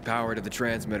connect power to the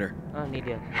transmitter. Ah, ini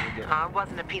dia. It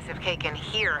wasn't a piece of cake in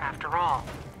here after all.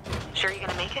 Sure you're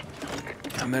gonna make it?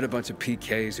 I met a bunch of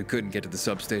PKs who couldn't get to the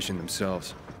substation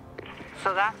themselves.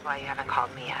 So that's why you haven't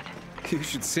called me yet. You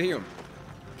should see them.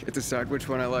 Can't decide which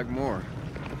one I like more.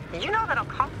 You know that'll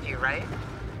cost you, right?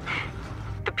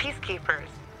 The peacekeepers,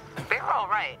 they're all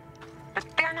right, but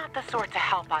they're not the sort to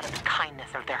help out of the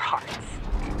kindness of their hearts.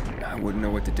 I wouldn't know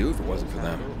what to do if it wasn't for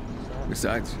them.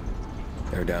 Besides,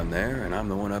 they're down there and I'm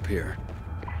the one up here.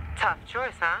 Tough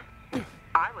choice, huh?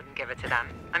 I wouldn't give it to them.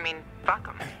 I mean, fuck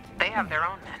them. They have their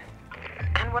own men.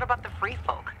 And what about the free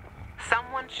folk?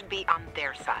 Someone should be on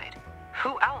their side.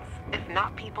 Who else, if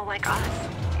not people like us?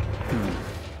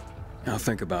 I'll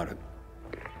think about it.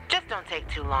 Just don't take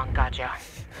too long, Gajo.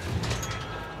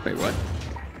 Wait, what?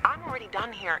 I'm already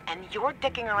done here, and you're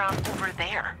dicking around over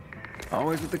there.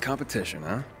 Always with the competition,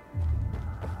 huh?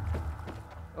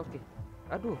 Oke.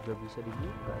 Aduh, gak bisa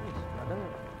dibuka nih. Padahal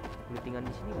lightingan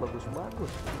di sini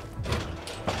bagus-bagus.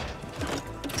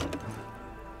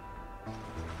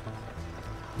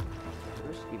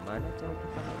 Terus gimana cara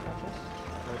kita naik ke atas?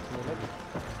 Lewat sini lagi.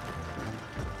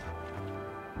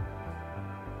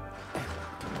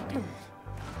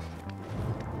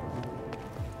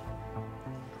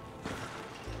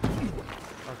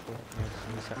 Oke. Oke, nice,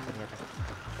 bisa ternyata.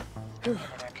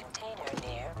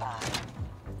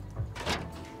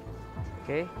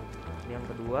 Oke, ini yang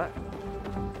kedua.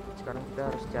 Sekarang kita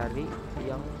harus cari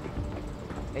yang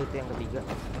itu yang ketiga.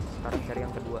 Sekarang cari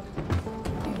yang kedua.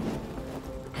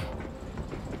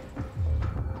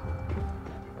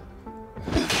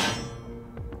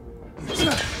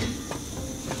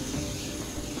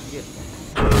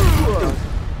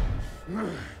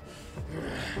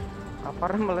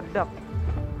 Kaparan meledak.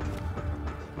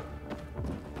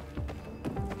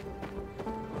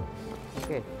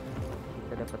 Oke,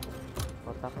 kita dapat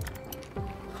kotak.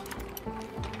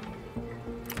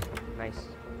 Nice.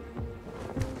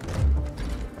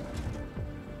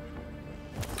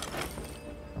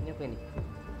 Ini apa ini?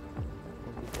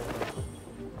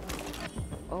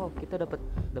 Oh, kita dapat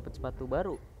sepatu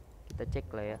baru. Kita cek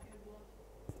lah ya.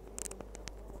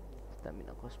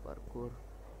 Stamina cost parkour.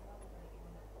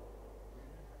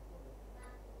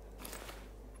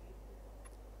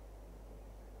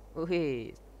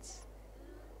 Wih,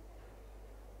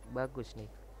 bagus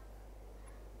nih.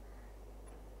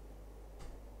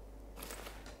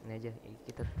 Ini aja,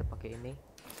 kita tetap pakai ini.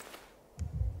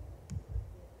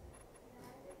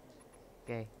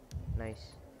 Oke,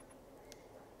 nice.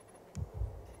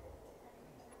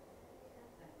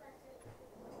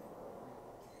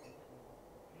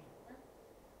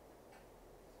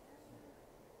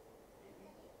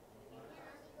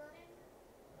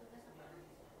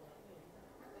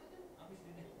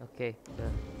 Oke, udah.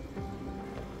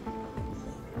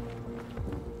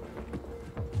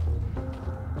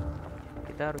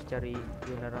 Kita harus cari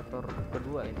generator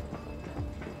kedua ini.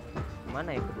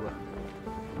 Mana yang kedua?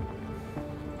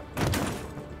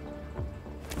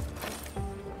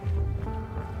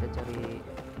 Kita cari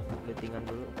lettingan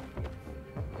dulu.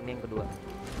 Ini yang kedua.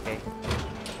 Oke.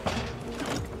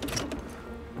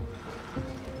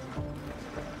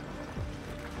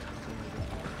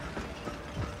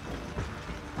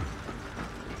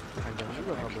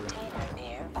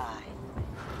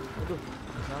 Aduh,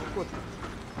 nyangkut.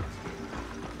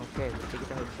 Oke, berarti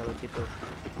kita harus lewat situ.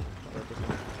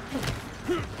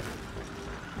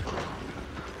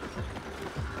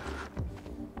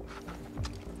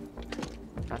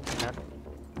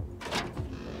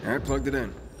 I plugged it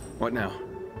in. What now?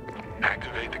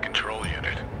 Activate the control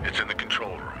unit. It's in the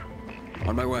control room.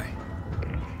 On my way.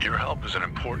 Your help is an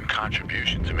important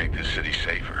contribution to make this city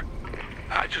safer.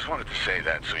 I just wanted to say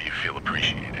that so you feel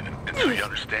appreciated and so you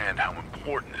understand how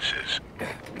important this is.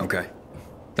 Okay.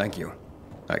 Thank you.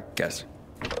 I guess.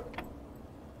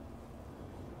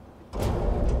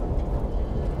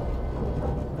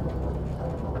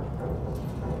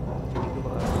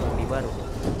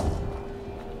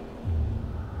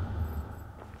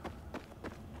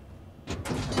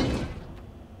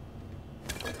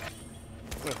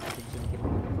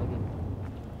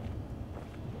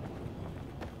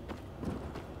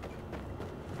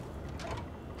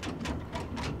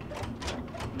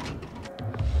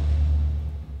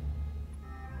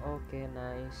 Oke,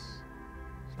 nice.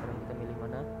 Sekarang kita milih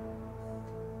mana?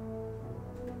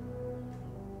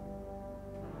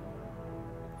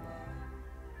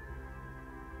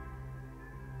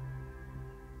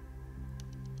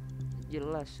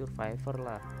 Jelas survivor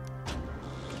lah.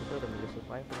 Kita udah milih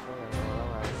survivor soalnya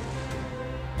awal-awal.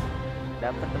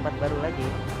 Dapat tempat baru lagi.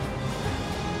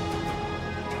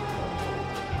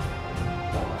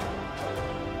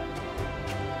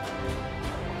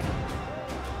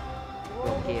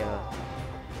 Gokil.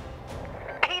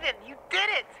 Aiden, you did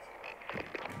it!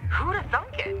 Who'd have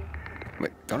thunk it?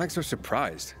 Wait, don't act so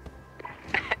surprised.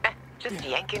 Just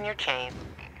yanking your chain.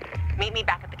 Meet me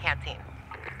back at the canteen.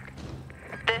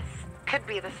 This could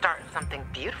be the start of something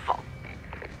beautiful.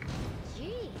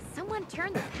 Gee, someone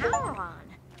turned the power on.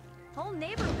 Whole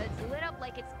neighborhood's lit up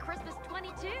like it's Christmas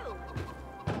 22.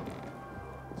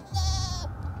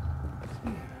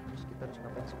 Terus kita harus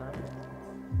ngapain sekarang?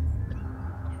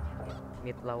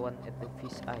 Meet lawan at the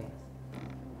fish eye.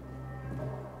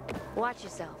 Watch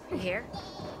yourself, you hear?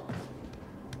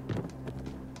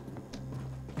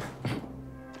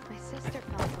 My sister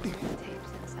found some old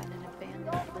tapes inside an abandoned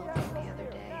building the other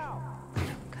day.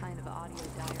 Some kind of audio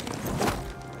diary.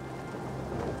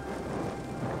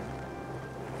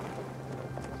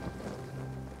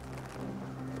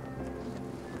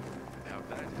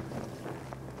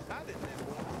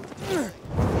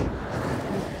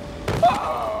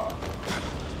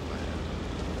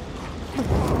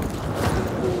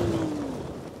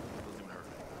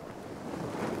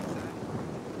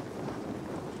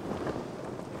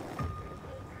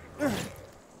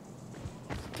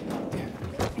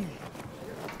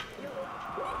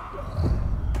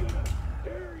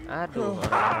 Aduh,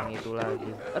 orang-orang itu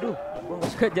lagi. Aduh, gua nggak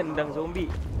suka jendang zombie.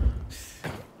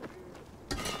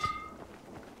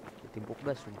 Ditimpuk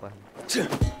gas sumpah.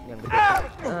 Yang gede.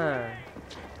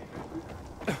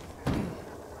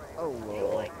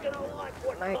 Allah.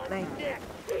 Naik.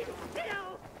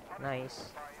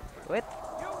 Nice. Wait.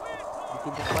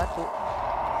 Ditimpuk batu.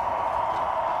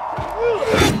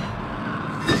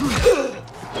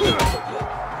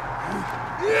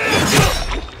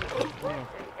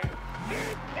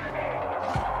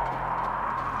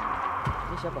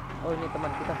 Ini siapa? Oh, ini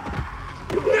teman kita.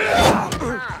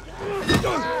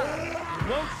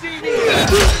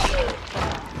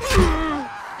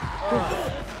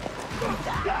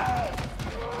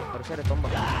 Harusnya ada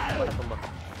tombak. Mana tombak?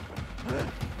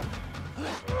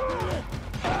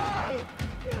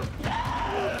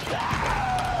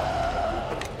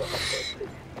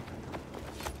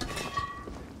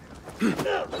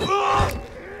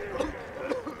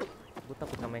 Gue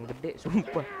takut sama yang gede,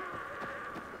 sumpah.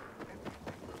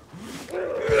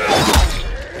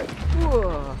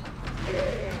 Wah.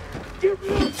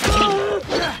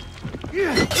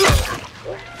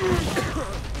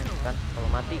 Kan kalau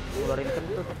mati keluarin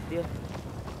kentut dia.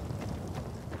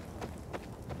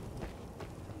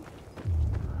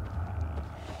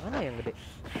 Mana yang gede?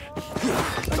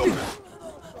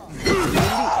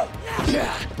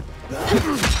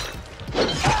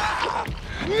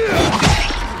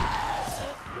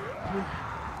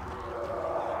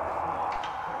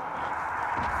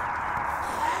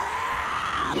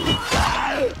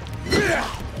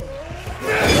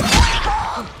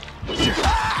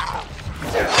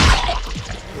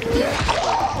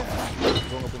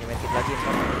 Gue nggak punya medkit lagi,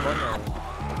 ntar konyol.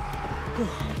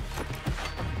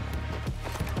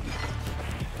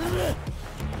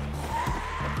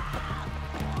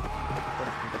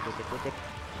 Cek.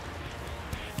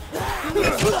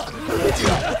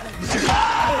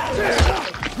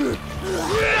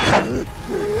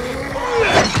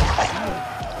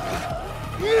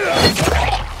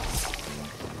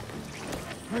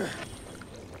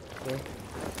 Oke.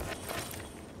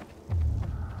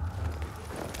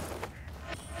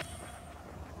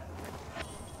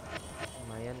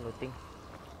 Lumayan looting.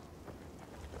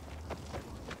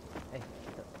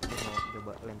 Kita mau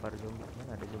coba lempar zombie.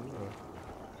 Mana ada zombie nggak ya?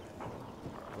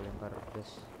 Gue lempar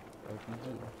gas LPG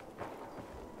ya.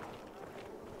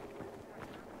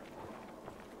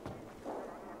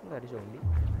 Nggak ada zombie.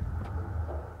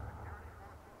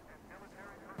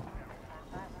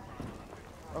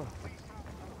 Oh,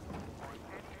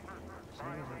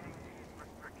 sana.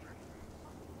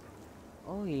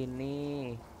 Oh,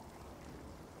 ini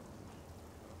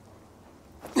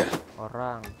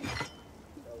orang.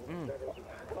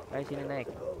 Ayo sini naik.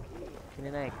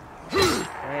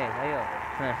 Ayo.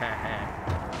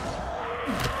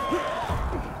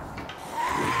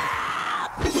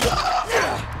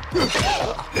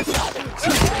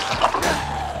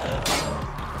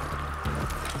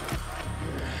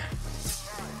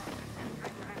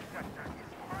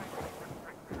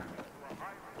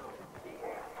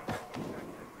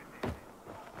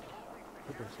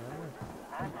 Itu sana.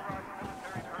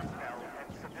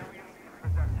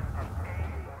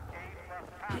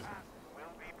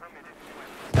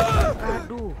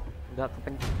 Aduh, nggak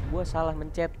kepencet. Gua salah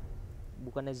mencet.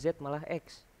 Bukannya Z malah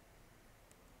X.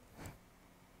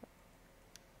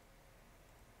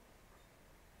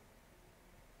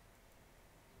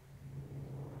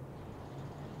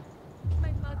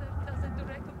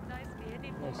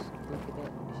 Nice, itu kita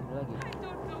di sini lagi.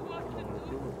 Menurut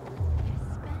dulu.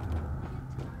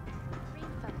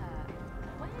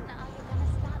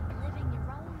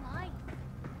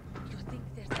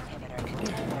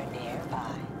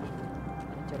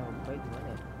 Ini cara buka gimana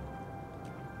ya?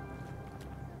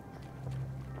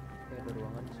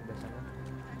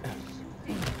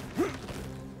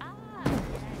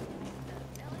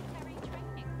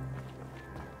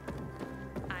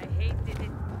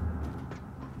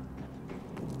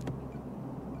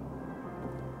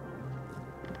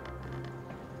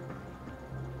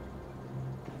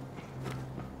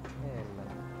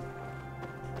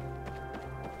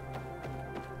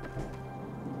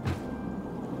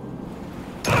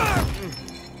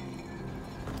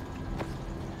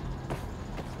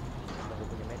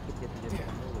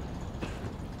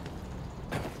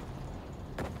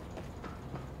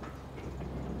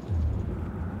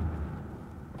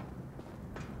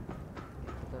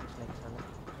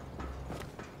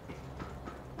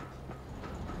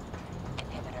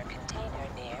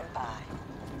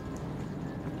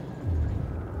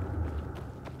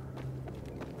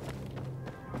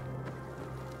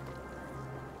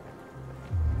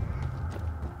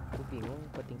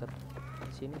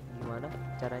 sini gimana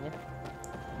caranya?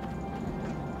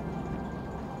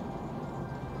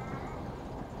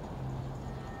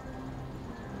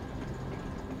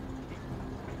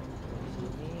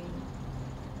 Sini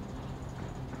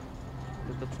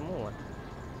tutup semua.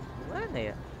 Gimana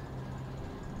ya?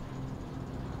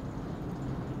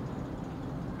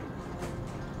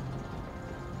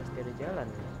 Pasti ada jalan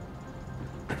ya.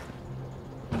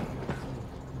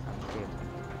 Oke.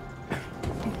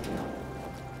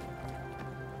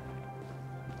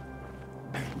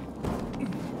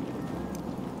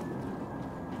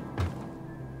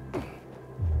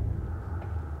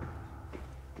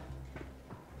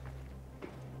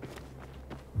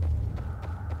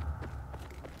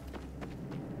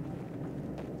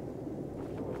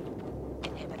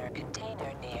 Inhibitor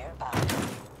container nearby.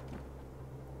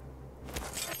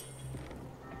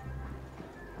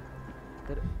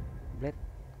 Blade.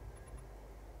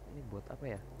 Ini buat apa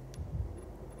ya?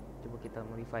 Coba kita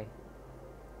modify.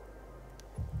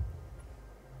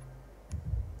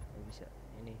 Nggak bisa.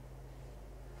 Ini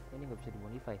nggak bisa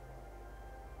dimodify.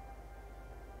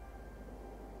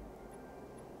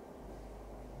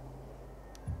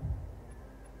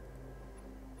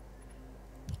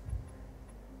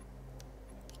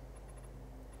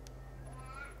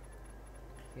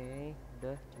 Oke,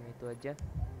 udah cuma itu aja.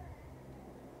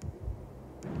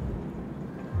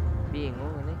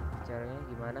 Bingung ini caranya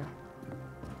gimana.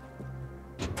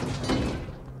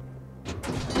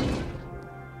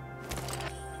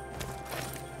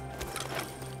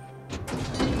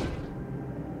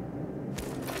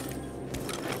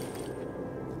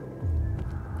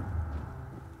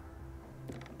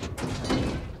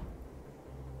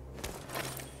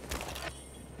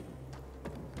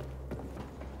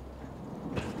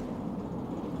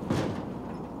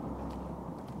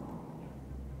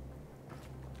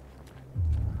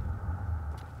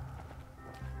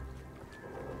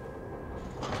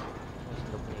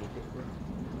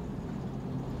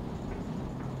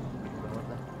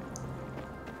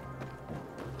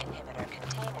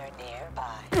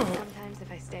 Sometimes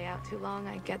if I stay out too long,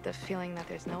 I get the feeling that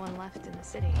there's no one left in the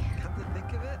city. Come to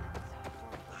think of it,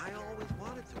 I always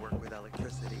wanted to work with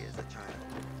electricity as a child.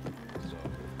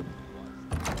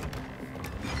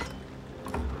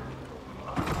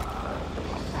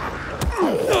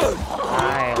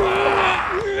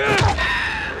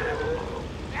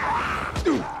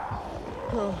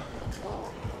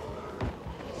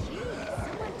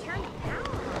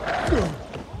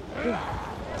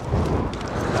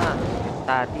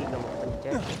 Tadi kamu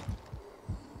pencet.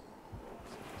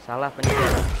 Salah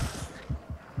pencet.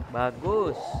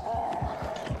 Bagus.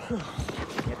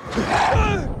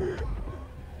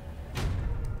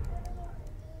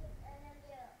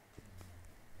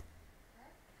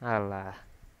 Alah.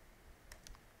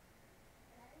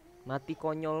 Mati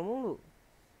konyol mulu.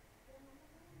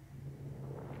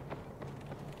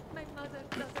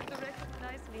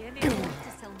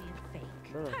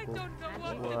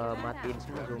 Gua matiin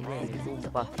semua zombie ini,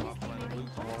 sumpah.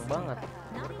 Ngomong banget.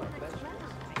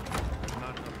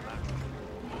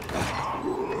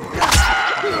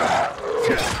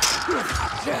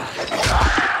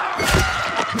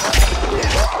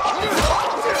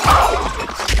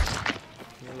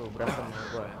 Ini lo berantem sama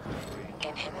gua.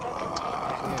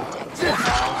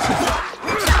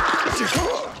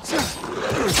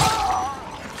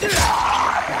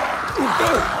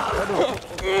 Aduh.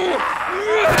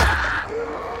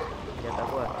 Senjata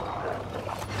gua.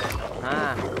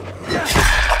 Nah.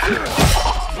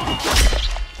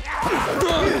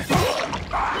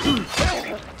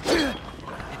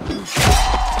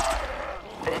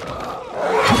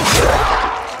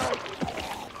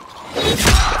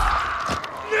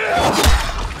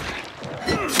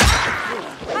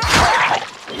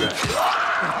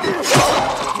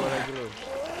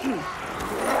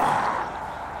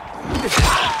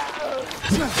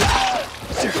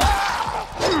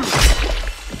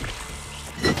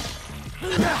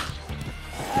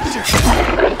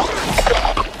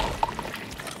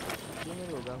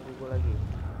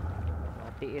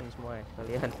 Matiin semua ya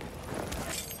kalian.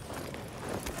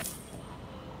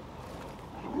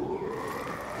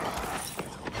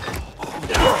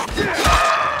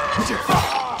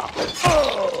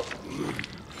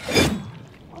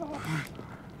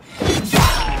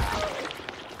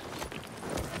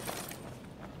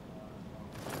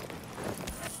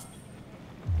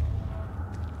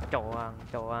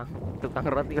 Coang, tukang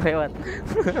roti lewat.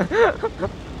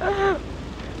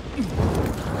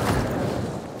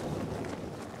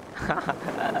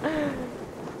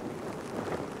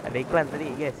 Ada iklan tadi,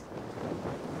 guys.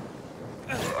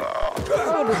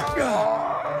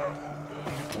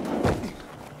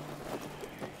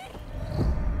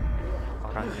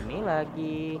 Ini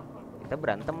lagi. Kita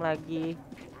berantem lagi.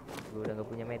 Gue udah gak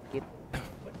punya medkit.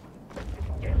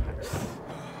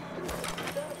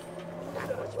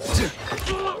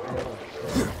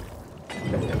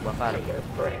 Udah bakar.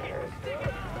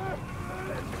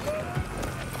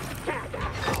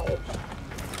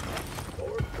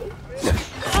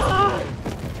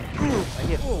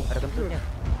 Anjir, ada kentutnya.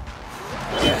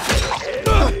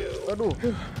 Aduh.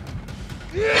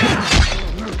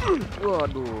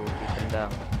 Waduh,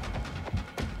 ditendang.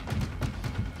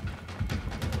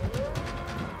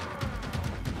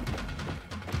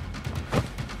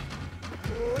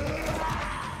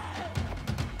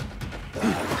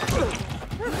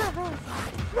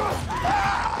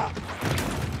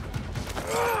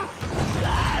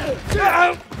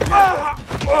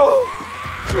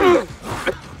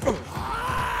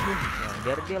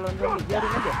 Biar dia lawan zombie,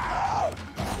 biarin aja.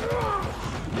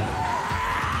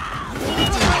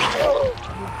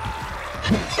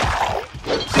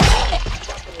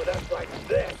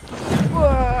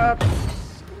 What?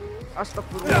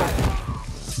 Astagfirullah.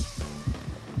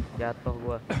 Jatuh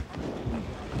gua.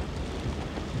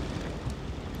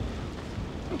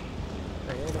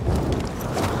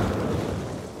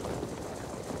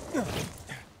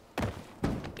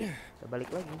 Kita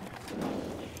balik lagi.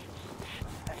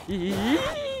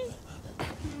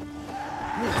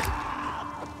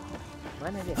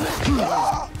 Mana dia?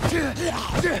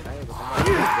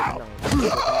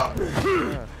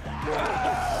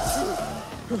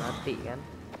 Ayo mati kan?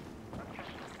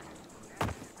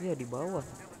 Iya di bawah.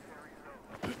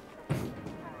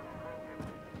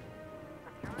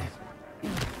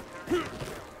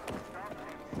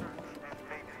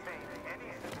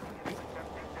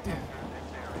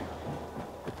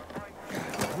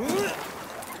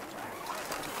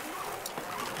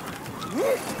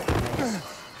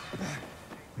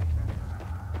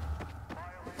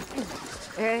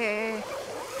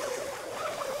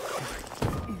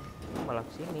 Malah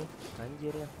sini,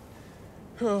 anjir ya.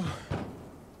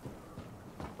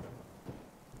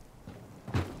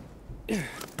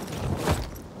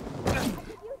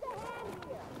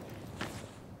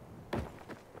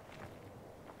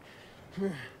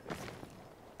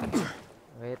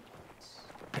 Wait.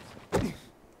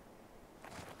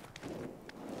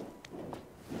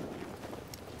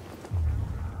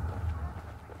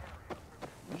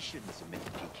 We shouldn't submit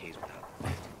to PKs without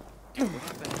them. We're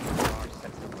not going to use our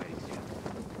sensitive ways yet.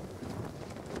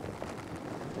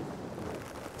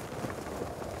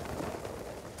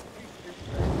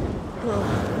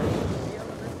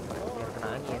 Biar kena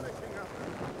angin.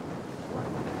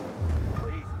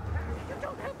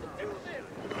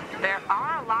 There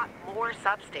are a lot more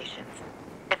substations.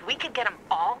 If we could get them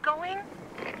all going,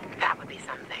 that would be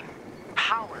something.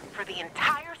 Power for the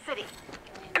entire city.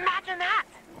 Imagine that!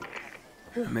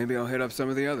 Maybe I'll hit up some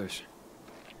of the others.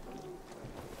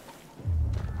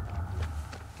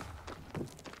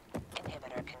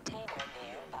 Inhibitor container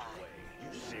nearby. You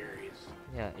serious?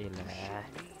 Ya ilah.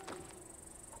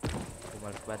 Aku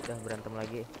males banget dah berantem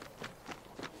lagi.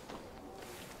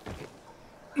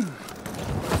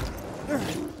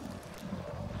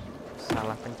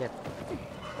 Salah pencet.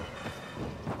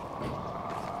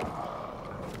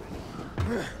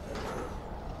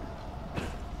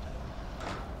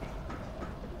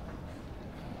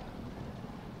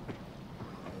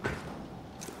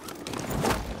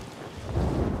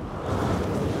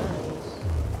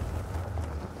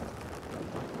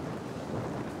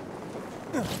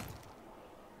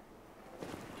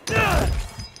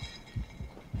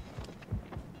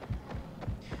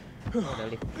 Ada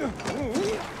lift. Nah,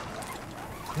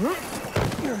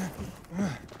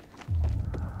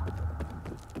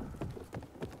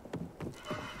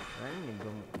 ini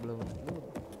belum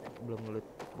ngelut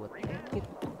buat medkit.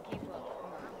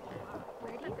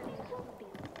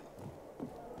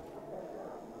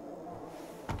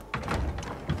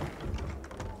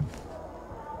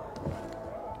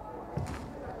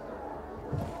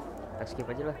 Kita skip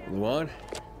aja lah. Luan?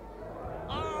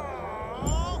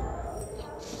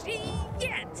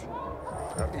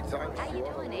 How you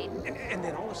doing, Aiden? And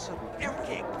then all of a sudden,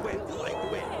 everything went like the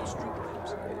way those street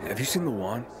rooms. Have you seen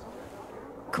Luan?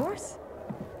 Of course.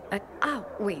 Oh,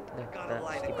 wait.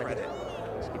 Kita skip aja.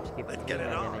 Skip. Let's get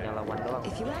it on. Nanya lawan doang.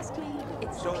 If you ask me,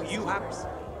 it's So you have...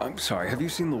 I'm sorry, have you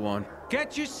seen Luan?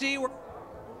 Can't you see where...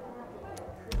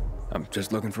 I'm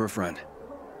just looking for a friend.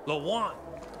 Lawan,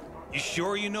 you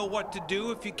sure you know what to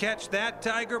do if you catch that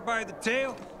tiger by the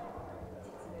tail?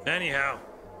 Anyhow,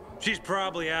 she's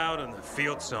probably out in the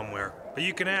field somewhere, but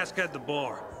you can ask at the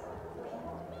bar.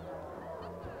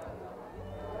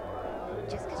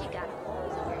 Just because you got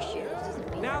holes in your shoes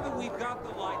doesn't mean... Now that we've got the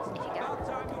lights, it's about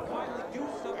time we finally do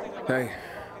something. Hey,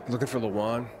 looking for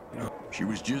Lawan? She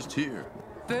was just here.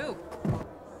 Boo!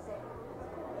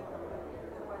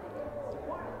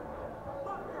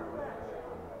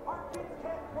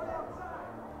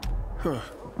 Huh.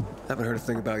 Haven't heard a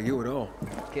thing about you at all.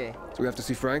 Okay. So we have to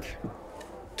see Frank?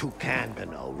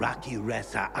 Tukandano, Raki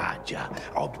Resa Aja,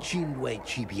 Obchinwe Back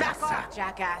Chibiasa. off,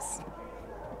 jackass!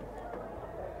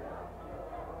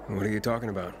 What are you talking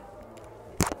about?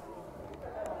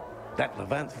 That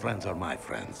Levant's friends are my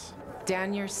friends.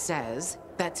 Daniel says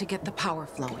that to get the power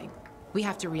flowing, we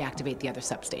have to reactivate the other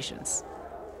substations.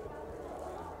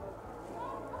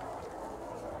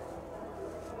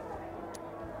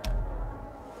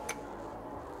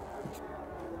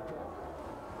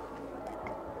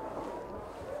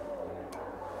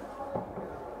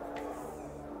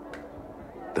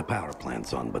 The power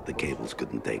plant's on, but the cables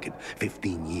couldn't take it.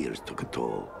 15 years took a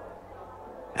toll.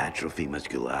 Atrophy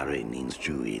musculare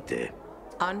ninstruite.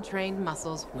 Untrained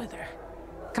muscles wither.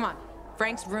 Come on,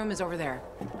 Frank's room is over there.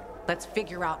 Let's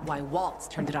figure out why Waltz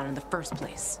turned it on in the first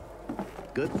place.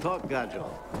 Good talk, Gajo.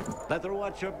 Better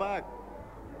watch your back.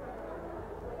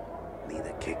 Need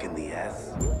a kick in the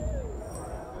ass?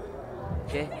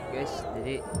 Oke, guys,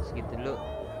 jadi segitu dulu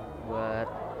buat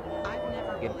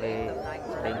gameplay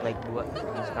Dying Light 2.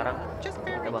 Nah, sekarang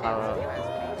kita bakal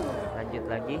lanjut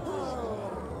lagi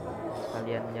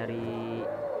sekalian nyari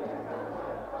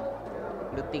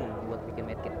looting buat bikin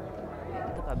medkit.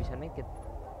 Kita kehabisan medkit.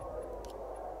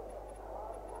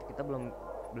 Kita belum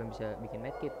bisa bikin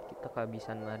medkit. Kita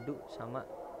kehabisan madu sama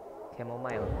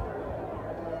chamomile.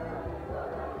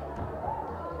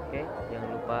 Oke, jangan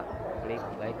lupa klik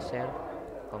like, share,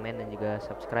 komen, dan juga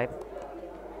subscribe.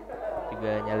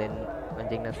 Juga nyalain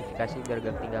lonceng notifikasi biar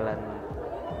gak ketinggalan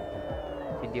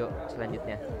video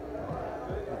selanjutnya.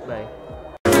 Goodbye.